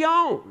that we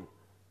own.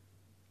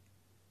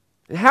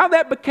 And how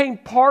that became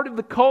part of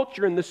the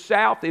culture in the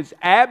South is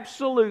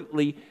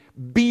absolutely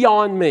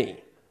beyond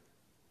me.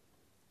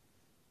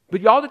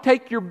 But you ought to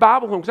take your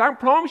Bible home, because I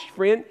promise you,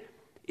 friend,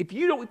 if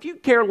you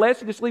care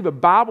less, just leave a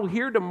Bible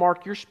here to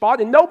mark your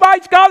spot, and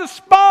nobody's got a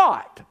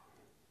spot.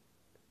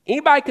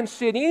 Anybody can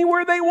sit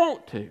anywhere they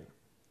want to.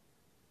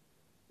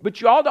 But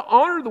you ought to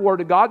honor the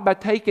Word of God by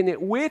taking it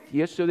with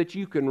you so that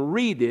you can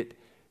read it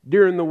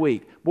during the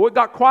week. Boy, it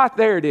got quiet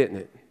there, didn't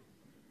it?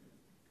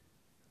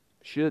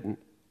 Shouldn't.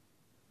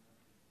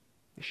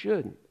 It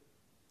shouldn't.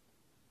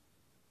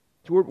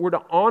 So we're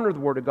to honor the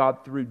Word of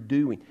God through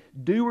doing.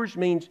 Doers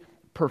means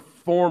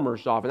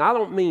performers of. And I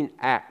don't mean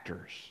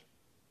actors.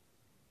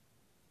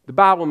 The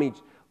Bible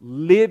means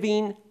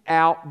living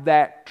out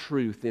that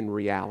truth in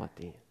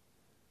reality.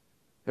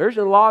 There's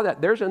a lot of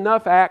that. There's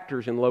enough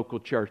actors in local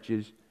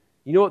churches.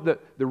 You know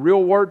what the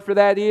real word for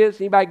that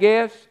is? Anybody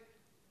guess?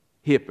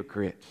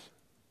 Hypocrites.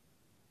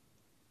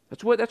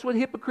 That's what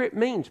hypocrite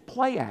means.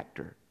 Play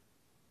actor.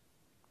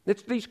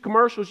 It's these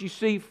commercials you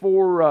see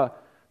for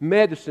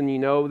medicine.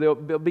 There'll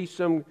be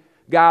some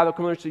guy that'll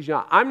come in and says,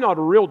 I'm not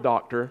a real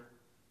doctor.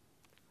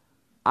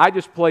 I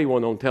just play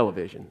one on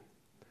television.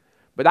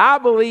 But I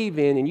believe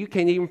in, and you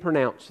can't even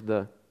pronounce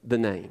the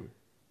name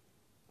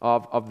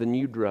of the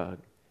new drug.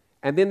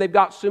 And then they've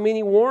got so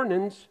many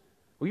warnings.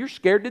 Well, you're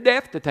scared to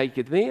death to take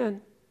it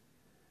then.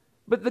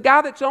 But the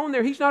guy that's on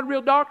there, he's not a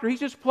real doctor. He's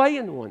just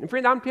playing one. And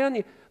friend, I'm telling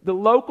you, the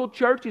local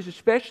churches,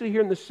 especially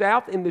here in the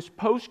South, in this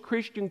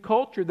post-Christian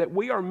culture that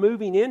we are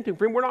moving into,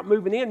 friend, we're not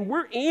moving in,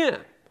 we're in.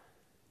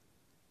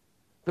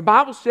 The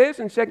Bible says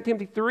in 2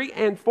 Timothy 3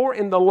 and 4,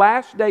 in the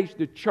last days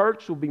the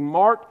church will be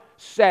marked,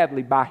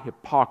 sadly, by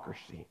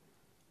hypocrisy.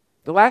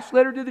 The last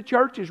letter to the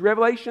church is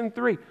Revelation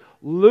 3.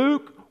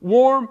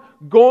 Lukewarm,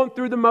 going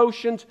through the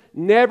motions,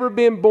 never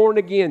been born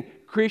again.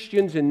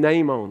 Christians in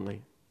name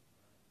only.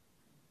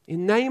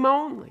 In name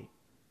only.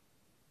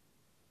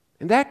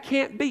 And that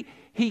can't be.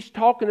 He's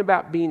talking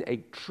about being a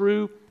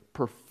true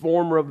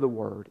performer of the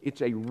Word.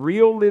 It's a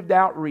real lived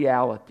out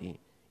reality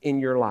in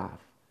your life.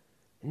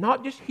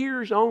 Not just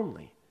hearers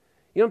only.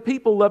 You know,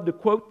 people love to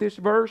quote this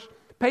verse.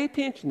 Pay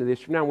attention to this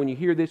from now when you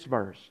hear this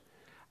verse.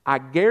 I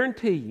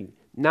guarantee you,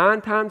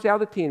 9 times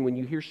out of 10, when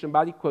you hear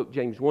somebody quote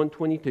James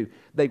 1:22,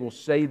 they will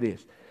say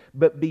this,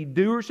 but be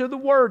doers of the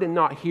Word and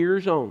not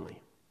hearers only.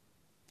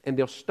 And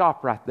they'll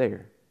stop right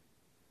there.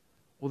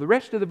 Well, the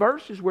rest of the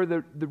verse is where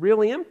the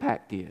real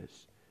impact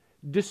is.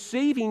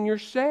 Deceiving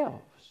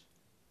yourselves.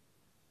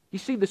 You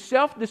see, the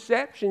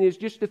self-deception is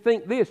just to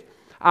think this.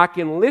 I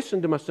can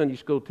listen to my Sunday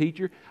school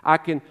teacher. I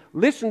can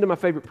listen to my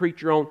favorite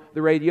preacher on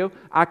the radio.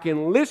 I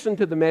can listen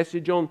to the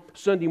message on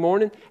Sunday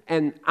morning,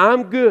 and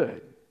I'm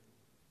good.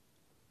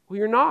 Well,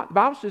 you're not. The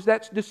Bible says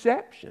that's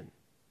deception.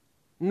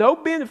 No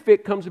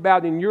benefit comes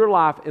about in your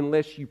life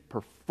unless you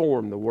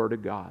perform the Word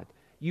of God.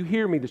 You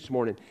hear me this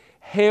morning.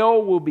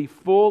 Hell will be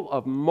full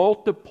of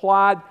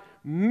multiplied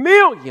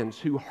millions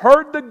who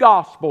heard the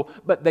gospel,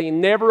 but they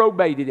never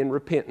obeyed it in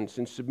repentance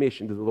and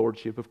submission to the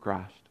Lordship of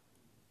Christ.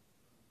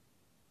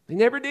 They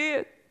never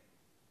did.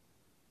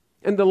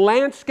 And the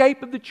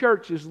landscape of the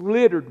church is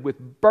littered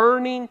with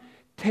burning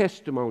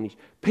testimonies.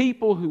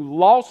 People who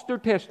lost their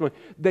testimony.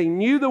 They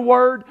knew the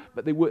Word,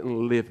 but they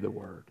wouldn't live the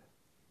Word.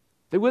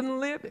 They wouldn't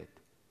live it.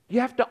 You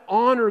have to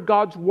honor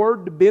God's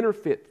Word to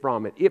benefit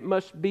from it. It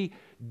must be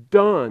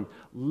done,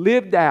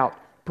 lived out,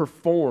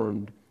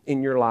 performed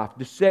in your life.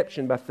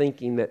 Deception by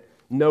thinking that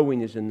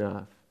knowing is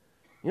enough.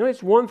 You know,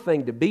 it's one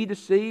thing to be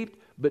deceived,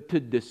 but to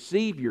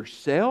deceive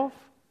yourself,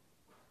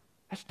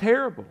 that's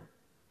terrible.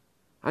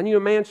 I knew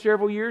a man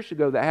several years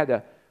ago that had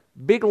a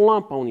big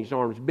lump on his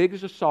arm, as big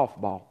as a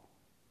softball.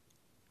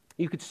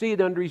 You could see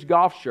it under his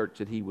golf shirts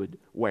that he would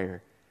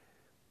wear.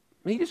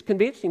 He just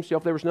convinced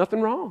himself there was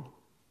nothing wrong.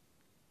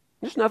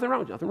 Just nothing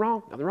wrong, nothing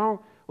wrong, nothing wrong.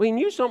 Well, he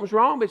knew something was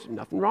wrong, but he said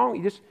nothing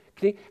wrong.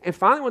 And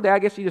finally one day, I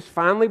guess he just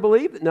finally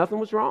believed that nothing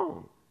was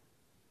wrong.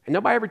 And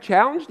nobody ever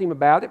challenged him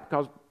about it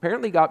because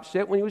apparently he got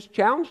upset when he was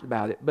challenged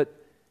about it. But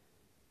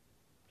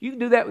you can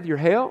do that with your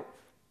health.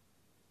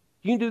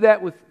 You can do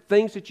that with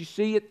things that you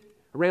see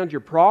around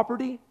your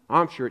property.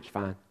 I'm sure it's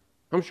fine.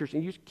 I'm sure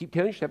you just keep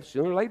telling yourself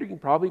sooner or later you can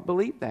probably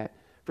believe that.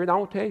 Friend, I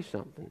want to tell you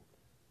something.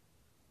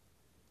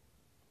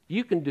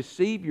 You can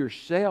deceive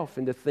yourself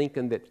into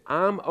thinking that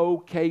I'm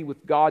okay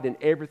with God and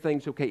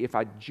everything's okay if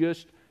I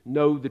just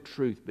know the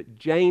truth. But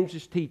James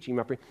is teaching,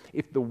 my friend,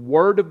 if the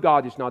Word of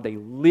God is not a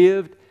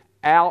lived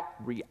out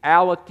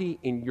reality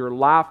in your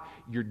life,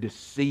 you're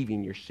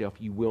deceiving yourself.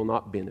 You will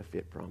not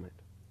benefit from it.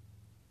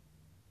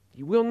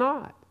 You will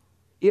not.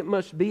 It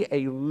must be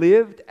a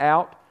lived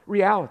out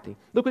reality.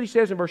 Look what he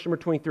says in verse number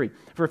 23.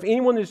 For if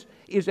anyone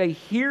is a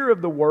hearer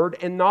of the Word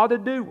and not a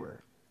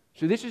doer.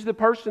 So this is the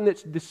person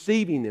that's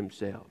deceiving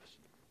themselves.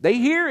 They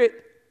hear it.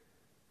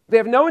 They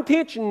have no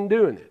intention in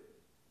doing it.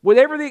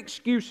 Whatever the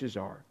excuses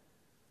are.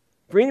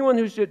 For anyone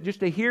who's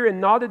just a hearer and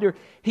not a doer,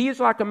 he is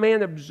like a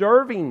man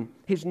observing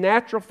his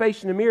natural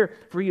face in the mirror,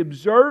 for he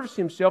observes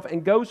himself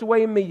and goes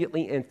away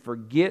immediately and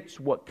forgets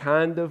what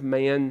kind of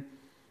man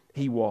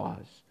he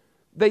was.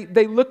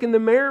 They look in the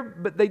mirror,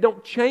 but they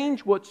don't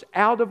change what's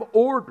out of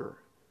order.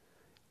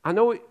 I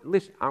know,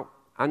 listen,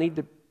 I need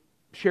to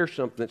share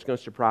something that's going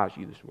to surprise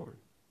you this morning.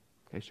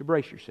 Okay, so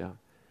brace yourself.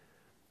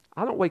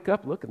 I don't wake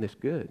up looking this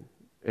good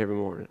every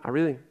morning.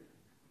 I'm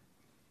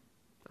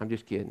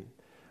just kidding.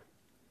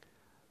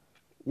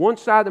 One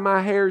side of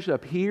my hair's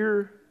up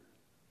here.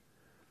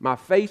 My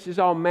face is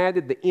all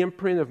matted. The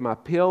imprint of my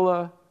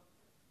pillow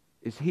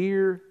is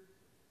here.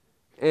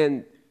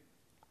 And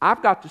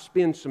I've got to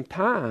spend some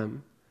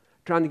time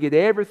trying to get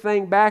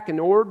everything back in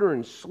order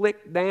and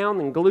slicked down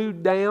and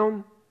glued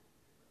down.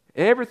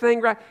 Everything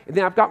right. And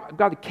then I've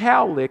got a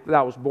cowlick that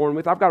I was born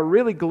with. I've got to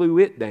really glue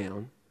it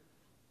down.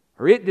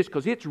 Or it just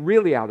because it's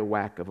really out of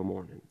whack of a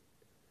morning.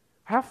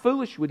 How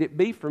foolish would it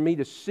be for me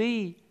to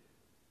see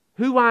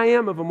who I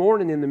am of a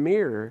morning in the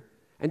mirror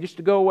and just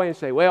to go away and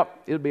say, well,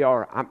 it'll be all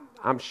right.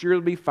 I'm sure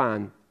it'll be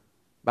fine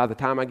by the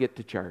time I get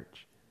to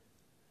church.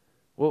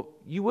 Well,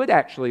 you would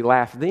actually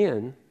laugh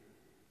then.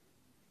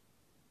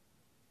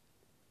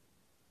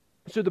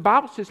 So the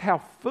Bible says how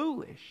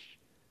foolish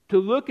to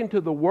look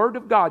into the Word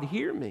of God,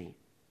 hear me,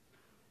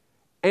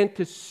 and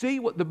to see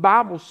what the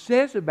Bible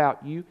says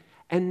about you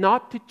and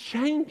not to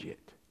change it.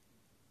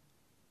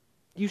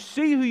 You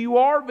see who you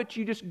are, but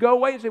you just go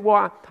away and say,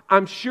 well,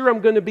 I'm sure I'm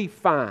going to be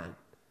fine.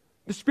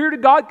 The Spirit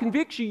of God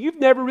convicts you. You've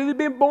never really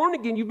been born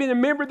again. You've been a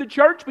member of the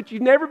church, but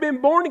you've never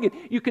been born again.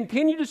 You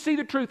continue to see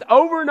the truth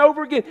over and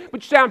over again.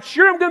 But you say, I'm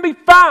sure I'm going to be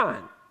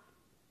fine.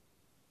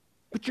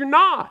 But you're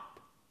not.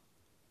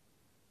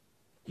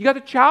 You got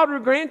a child or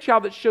a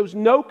grandchild that shows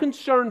no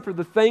concern for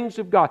the things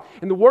of God.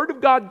 And the Word of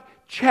God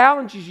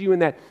challenges you in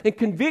that and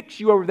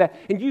convicts you over that.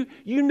 And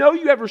you know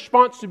you have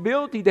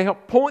responsibility to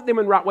help point them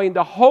in the right way and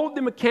to hold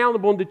them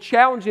accountable and to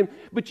challenge them.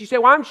 But you say,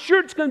 well, I'm sure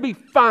it's going to be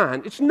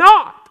fine. It's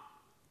not.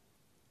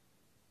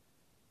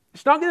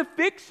 It's not going to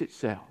fix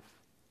itself.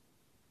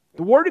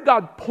 The Word of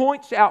God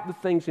points out the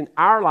things in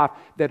our life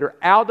that are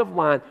out of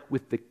line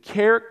with the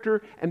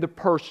character and the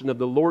person of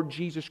the Lord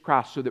Jesus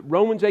Christ, so that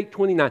Romans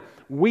 8:29,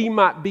 we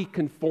might be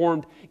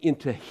conformed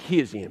into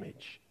His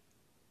image.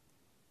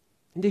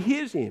 Into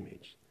His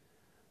image.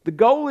 The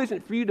goal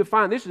isn't for you to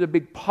find, this is a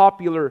big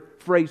popular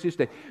phrase this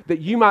day,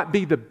 that you might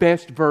be the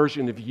best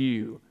version of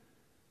you.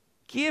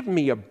 Give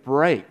me a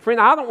break. Friend,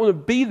 I don't want to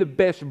be the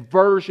best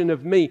version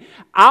of me.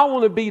 I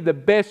want to be the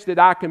best that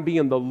I can be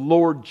in the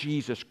Lord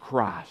Jesus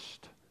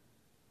Christ.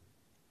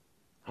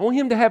 I want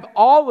Him to have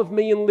all of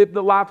me and live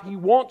the life He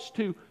wants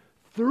to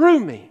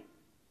through me.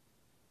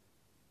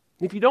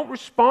 And if you don't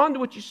respond to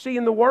what you see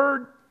in the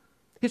Word,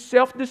 it's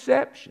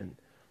self-deception.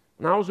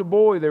 When I was a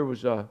boy, there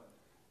was an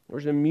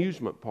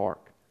amusement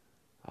park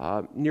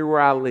near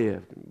where I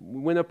lived. We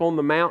went up on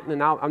the mountain,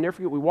 and I'll never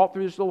forget, we walked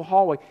through this little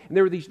hallway, and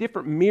there were these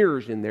different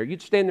mirrors in there.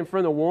 You'd stand in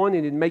front of one,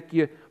 and it'd make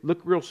you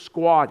look real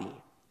squatty.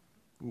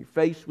 And your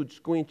face would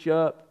squinch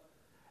up.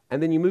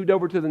 And then you moved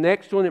over to the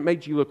next one, it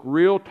made you look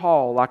real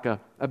tall, like a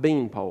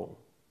beanpole.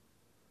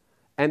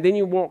 And then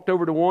you walked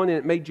over to one, and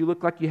it made you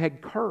look like you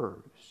had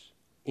curves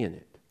in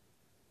it.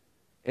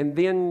 And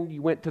then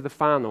you went to the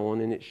final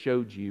one, and it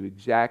showed you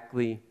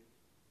exactly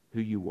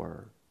who you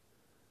were.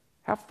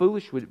 How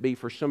foolish would it be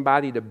for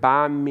somebody to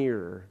buy a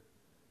mirror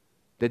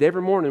that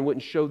every morning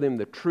wouldn't show them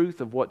the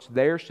truth of what's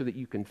there so that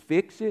you can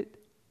fix it,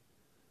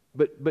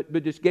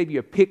 but just gave you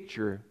a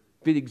picture,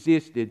 if it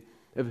existed,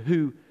 of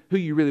who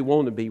you really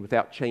want to be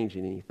without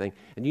changing anything.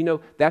 And you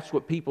know, that's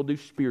what people do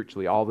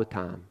spiritually all the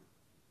time.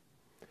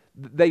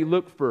 They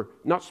look for,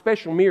 not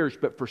special mirrors,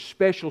 but for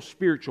special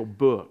spiritual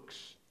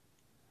books.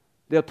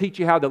 They'll teach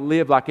you how to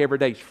live like every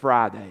day's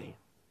Friday.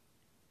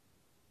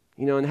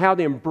 You know, and how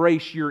to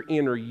embrace your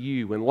inner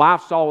you. And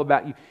life's all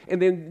about you.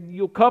 And then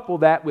you'll couple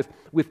that with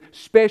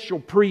special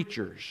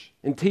preachers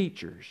and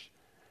teachers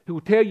who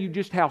will tell you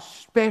just how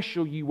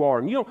special you are.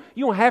 And you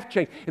don't have to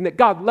change. And that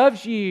God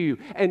loves you.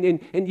 And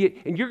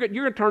you're going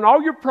to turn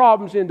all your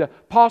problems into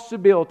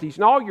possibilities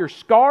and all your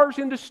scars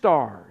into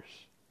stars.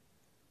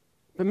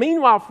 But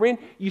meanwhile, friend,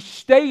 you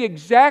stay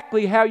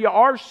exactly how you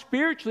are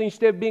spiritually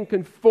instead of being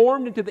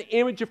conformed into the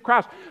image of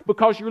Christ,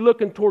 because you're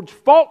looking towards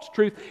false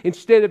truth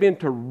instead of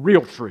into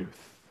real truth.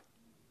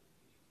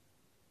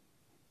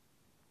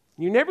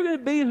 You're never going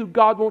to be who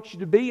God wants you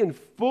to be and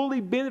fully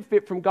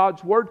benefit from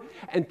God's Word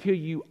until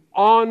you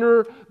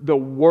honor the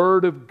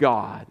Word of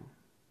God.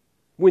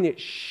 When it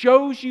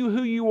shows you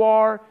who you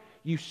are,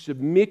 you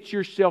submit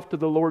yourself to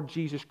the Lord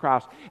Jesus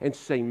Christ and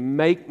say,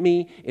 make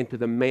me into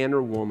the man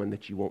or woman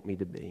that you want me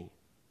to be.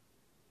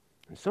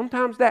 And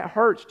sometimes that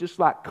hurts, just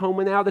like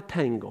combing out a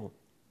tangle.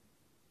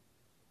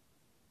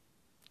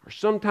 Or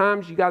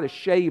sometimes you got to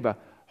shave a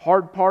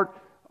hard part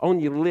on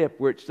your lip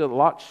where it's still a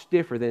lot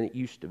stiffer than it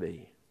used to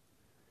be.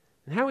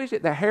 And how is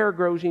it the hair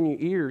grows in your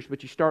ears,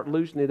 but you start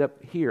losing it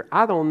up here?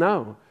 I don't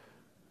know.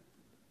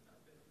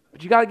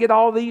 But you got to get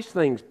all these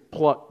things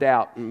plucked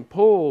out and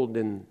pulled.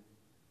 And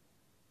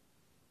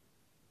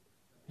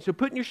so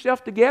putting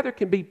yourself together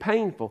can be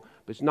painful,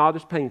 but it's not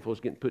as painful as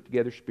getting put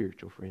together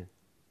spiritual, friend.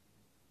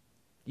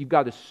 You've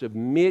got to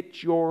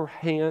submit your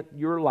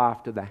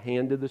life to the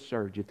hand of the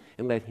surgeon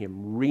and let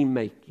him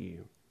remake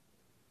you,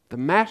 the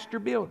master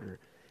builder,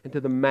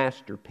 into the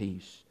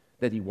masterpiece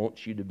that he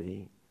wants you to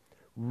be.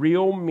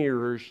 Real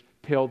mirrors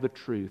tell the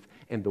truth,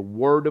 and the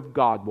Word of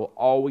God will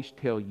always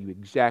tell you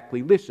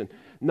exactly, listen,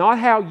 not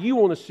how you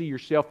want to see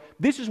yourself.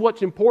 This is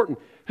what's important.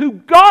 Who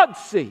God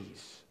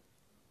sees.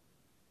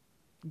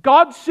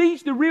 God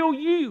sees the real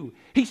you.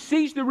 He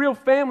sees the real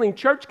family. In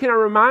church, can I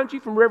remind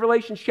you from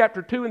Revelation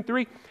chapter 2 and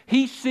 3?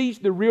 He sees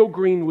the real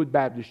Greenwood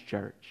Baptist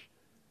Church.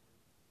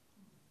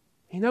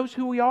 He knows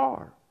who we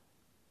are.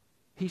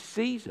 He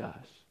sees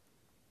us.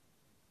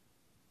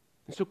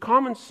 And so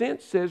common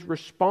sense says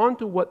respond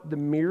to what the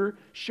mirror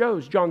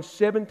shows. John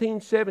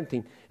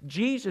 17:17.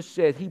 Jesus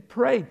said, He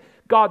prayed,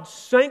 God,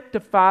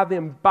 sanctify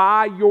them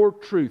by your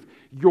truth.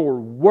 Your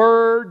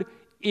word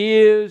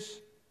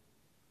is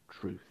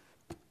truth.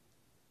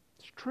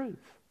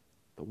 Truth.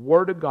 The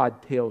Word of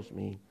God tells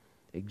me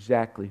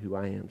exactly who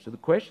I am. So the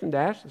question to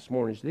ask this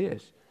morning is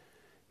this: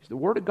 is the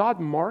Word of God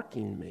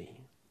marking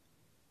me?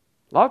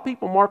 A lot of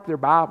people mark their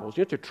Bibles.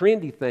 It's a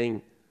trendy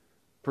thing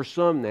for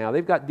some now.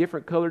 They've got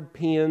different colored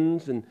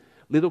pens and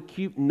little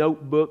cute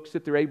notebooks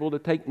that they're able to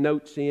take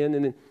notes in.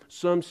 And then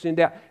some send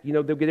out,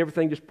 they'll get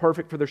everything just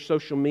perfect for their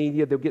social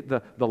media. They'll get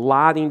the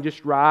lighting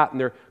just right and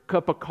their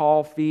cup of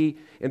coffee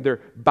and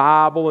their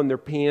Bible and their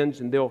pens,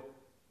 and they'll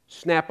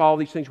snap all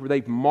these things where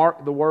they've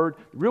marked the Word.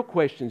 The real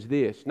question is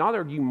this. Not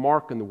are you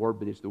marking the Word,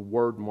 but is the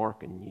Word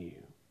marking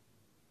you?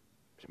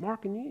 Is it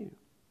marking you?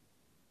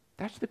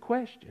 That's the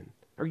question.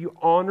 Are you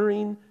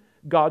honoring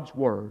God's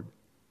Word?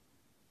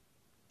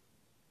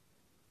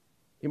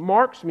 It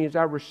marks me as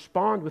I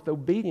respond with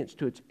obedience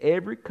to its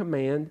every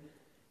command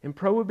and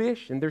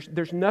prohibition.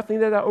 There's nothing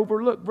that I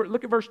overlook.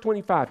 Look at verse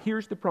 25.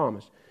 Here's the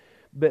promise.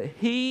 But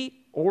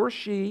he or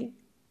she,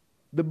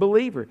 the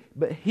believer,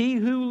 but he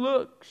who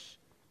looks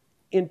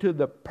into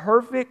the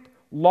perfect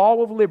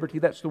law of liberty,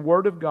 that's the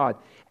Word of God,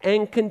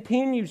 and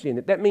continues in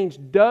it. That means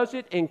does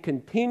it and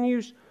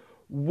continues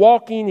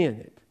walking in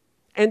it.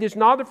 And is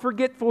not a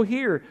forgetful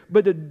hearer,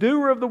 but a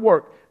doer of the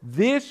work.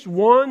 This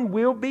one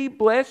will be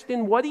blessed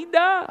in what he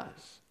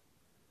does.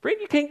 Friend,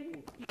 you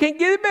can't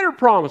get a better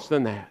promise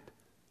than that.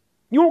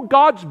 You want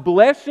God's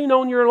blessing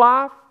on your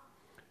life?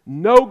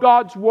 Know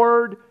God's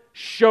Word,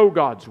 show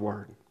God's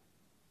Word.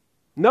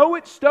 Know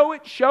it, stow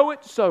it, show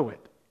it, sow it.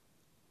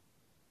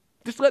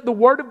 Just let the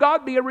Word of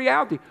God be a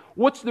reality.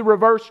 What's the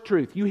reverse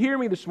truth? You hear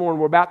me this morning,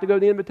 we're about to go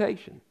to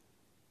invitation.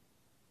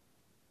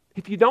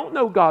 If you don't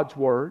know God's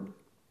Word,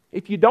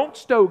 if you don't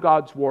stow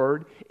God's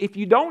Word, if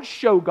you don't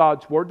show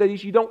God's Word, that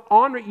is, you don't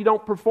honor it, you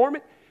don't perform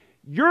it,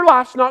 your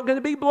life's not going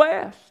to be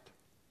blessed.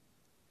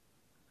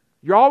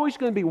 You're always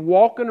going to be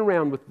walking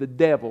around with the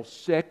devil's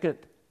second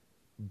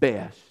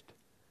best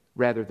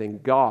rather than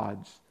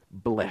God's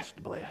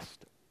blessed.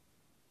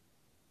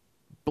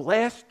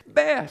 Blessed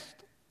best.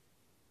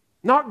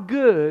 Not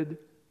good,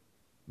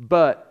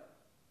 but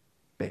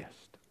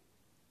best.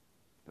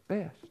 But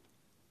best.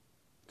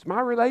 It's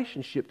my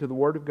relationship to the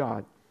Word of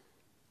God.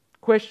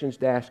 Questions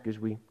to ask as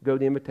we go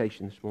to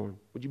invitation this morning.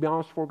 Would you be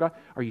honest before God?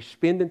 Are you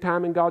spending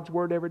time in God's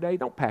Word every day?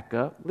 Don't pack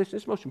up. Listen,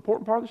 it's the most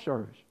important part of the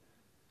service.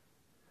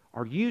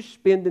 Are you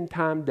spending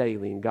time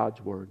daily in God's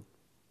Word?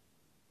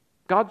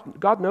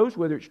 God knows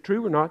whether it's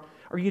true or not.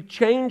 Are you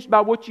changed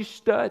by what you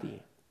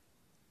study?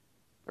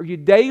 Are you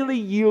daily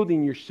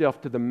yielding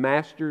yourself to the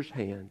Master's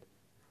hand?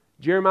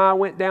 Jeremiah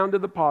went down to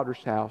the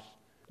potter's house.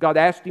 God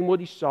asked him what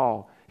he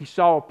saw. He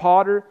saw a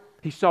potter.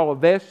 He saw a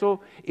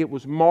vessel. It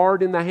was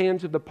marred in the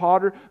hands of the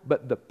potter,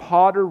 but the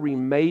potter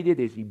remade it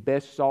as he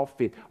best saw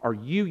fit. Are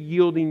you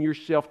yielding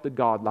yourself to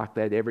God like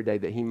that every day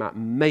that He might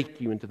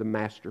make you into the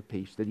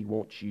masterpiece that He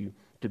wants you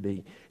to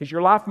be? Is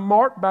your life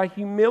marked by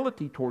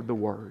humility toward the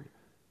Word?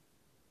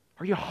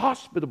 Are you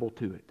hospitable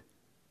to it?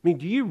 I mean,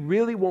 do you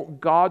really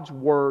want God's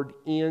Word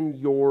in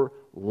your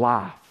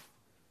life?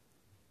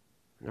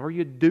 And are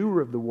you a doer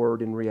of the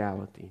Word in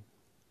reality?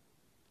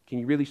 Can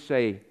you really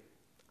say,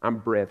 I'm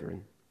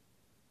brethren?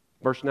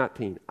 Verse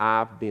 19,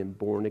 I've been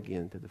born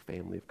again to the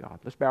family of God.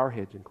 Let's bow our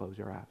heads and close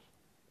our eyes.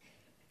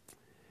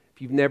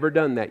 If you've never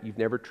done that, you've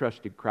never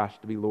trusted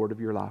Christ to be Lord of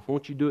your life.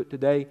 Won't you do it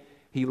today?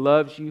 He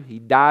loves you. He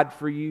died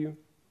for you.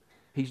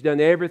 He's done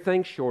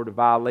everything short of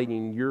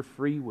violating your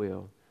free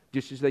will.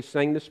 Just as they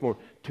sang this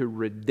morning, to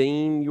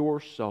redeem your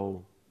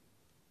soul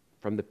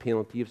from the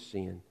penalty of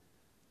sin.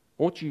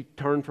 Won't you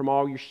turn from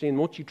all your sin?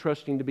 Won't you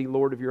trust Him to be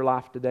Lord of your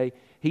life today?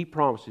 He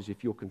promises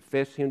if you'll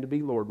confess Him to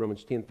be Lord,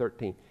 Romans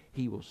 10:13,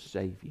 He will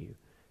save you.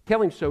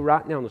 Tell Him so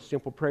right now in a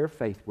simple prayer of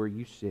faith where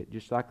you sit,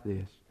 just like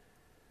this.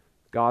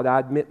 God, I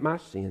admit my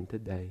sin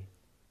today.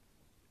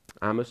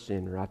 I'm a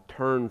sinner. I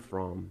turn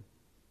from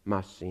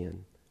my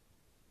sin.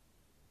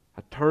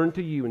 I turn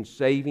to You in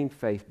saving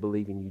faith,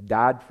 believing You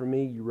died for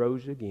me, You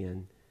rose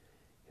again,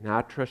 and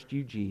I trust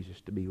You,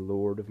 Jesus, to be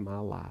Lord of my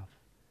life.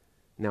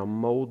 Now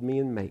mold me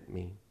and make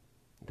me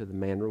into the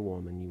man or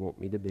woman You want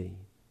me to be.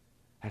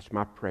 That's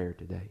my prayer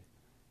today.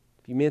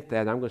 If you meant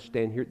that, I'm going to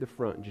stand here at the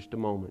front in just a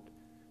moment.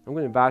 I'm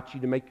going to invite you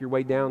to make your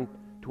way down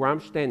to where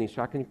I'm standing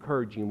so I can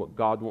encourage you in what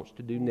God wants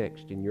to do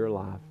next in your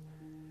life.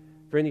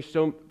 Friends,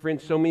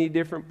 so many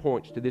different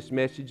points to this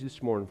message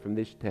this morning from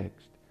this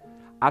text.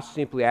 I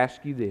simply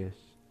ask you this.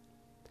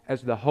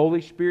 As the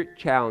Holy Spirit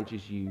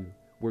challenges you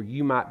where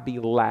you might be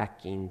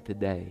lacking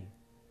today,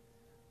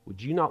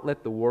 would you not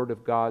let the Word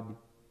of God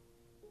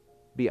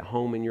be at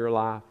home in your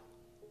life?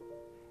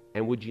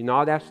 And would you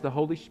not ask the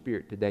Holy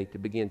Spirit today to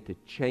begin to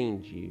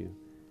change you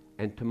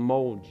and to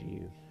mold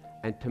you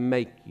and to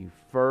make you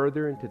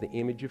further into the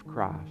image of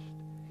Christ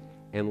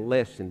and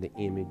less in the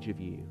image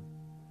of you?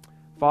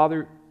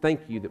 Father,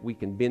 thank You that we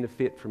can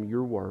benefit from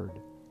Your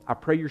Word. I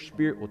pray Your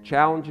Spirit will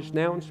challenge us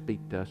now and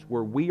speak to us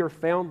where we are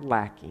found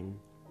lacking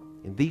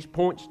in these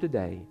points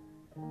today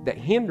that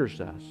hinders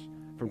us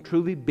from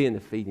truly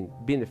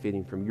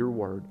benefiting from Your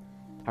Word.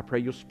 I pray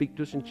You'll speak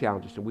to us and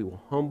challenge us, and we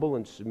will humble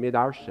and submit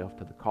ourselves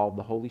to the call of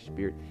the Holy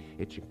Spirit.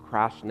 It's in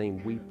Christ's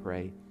name we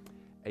pray.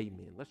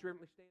 Amen. Let's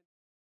reverently stand.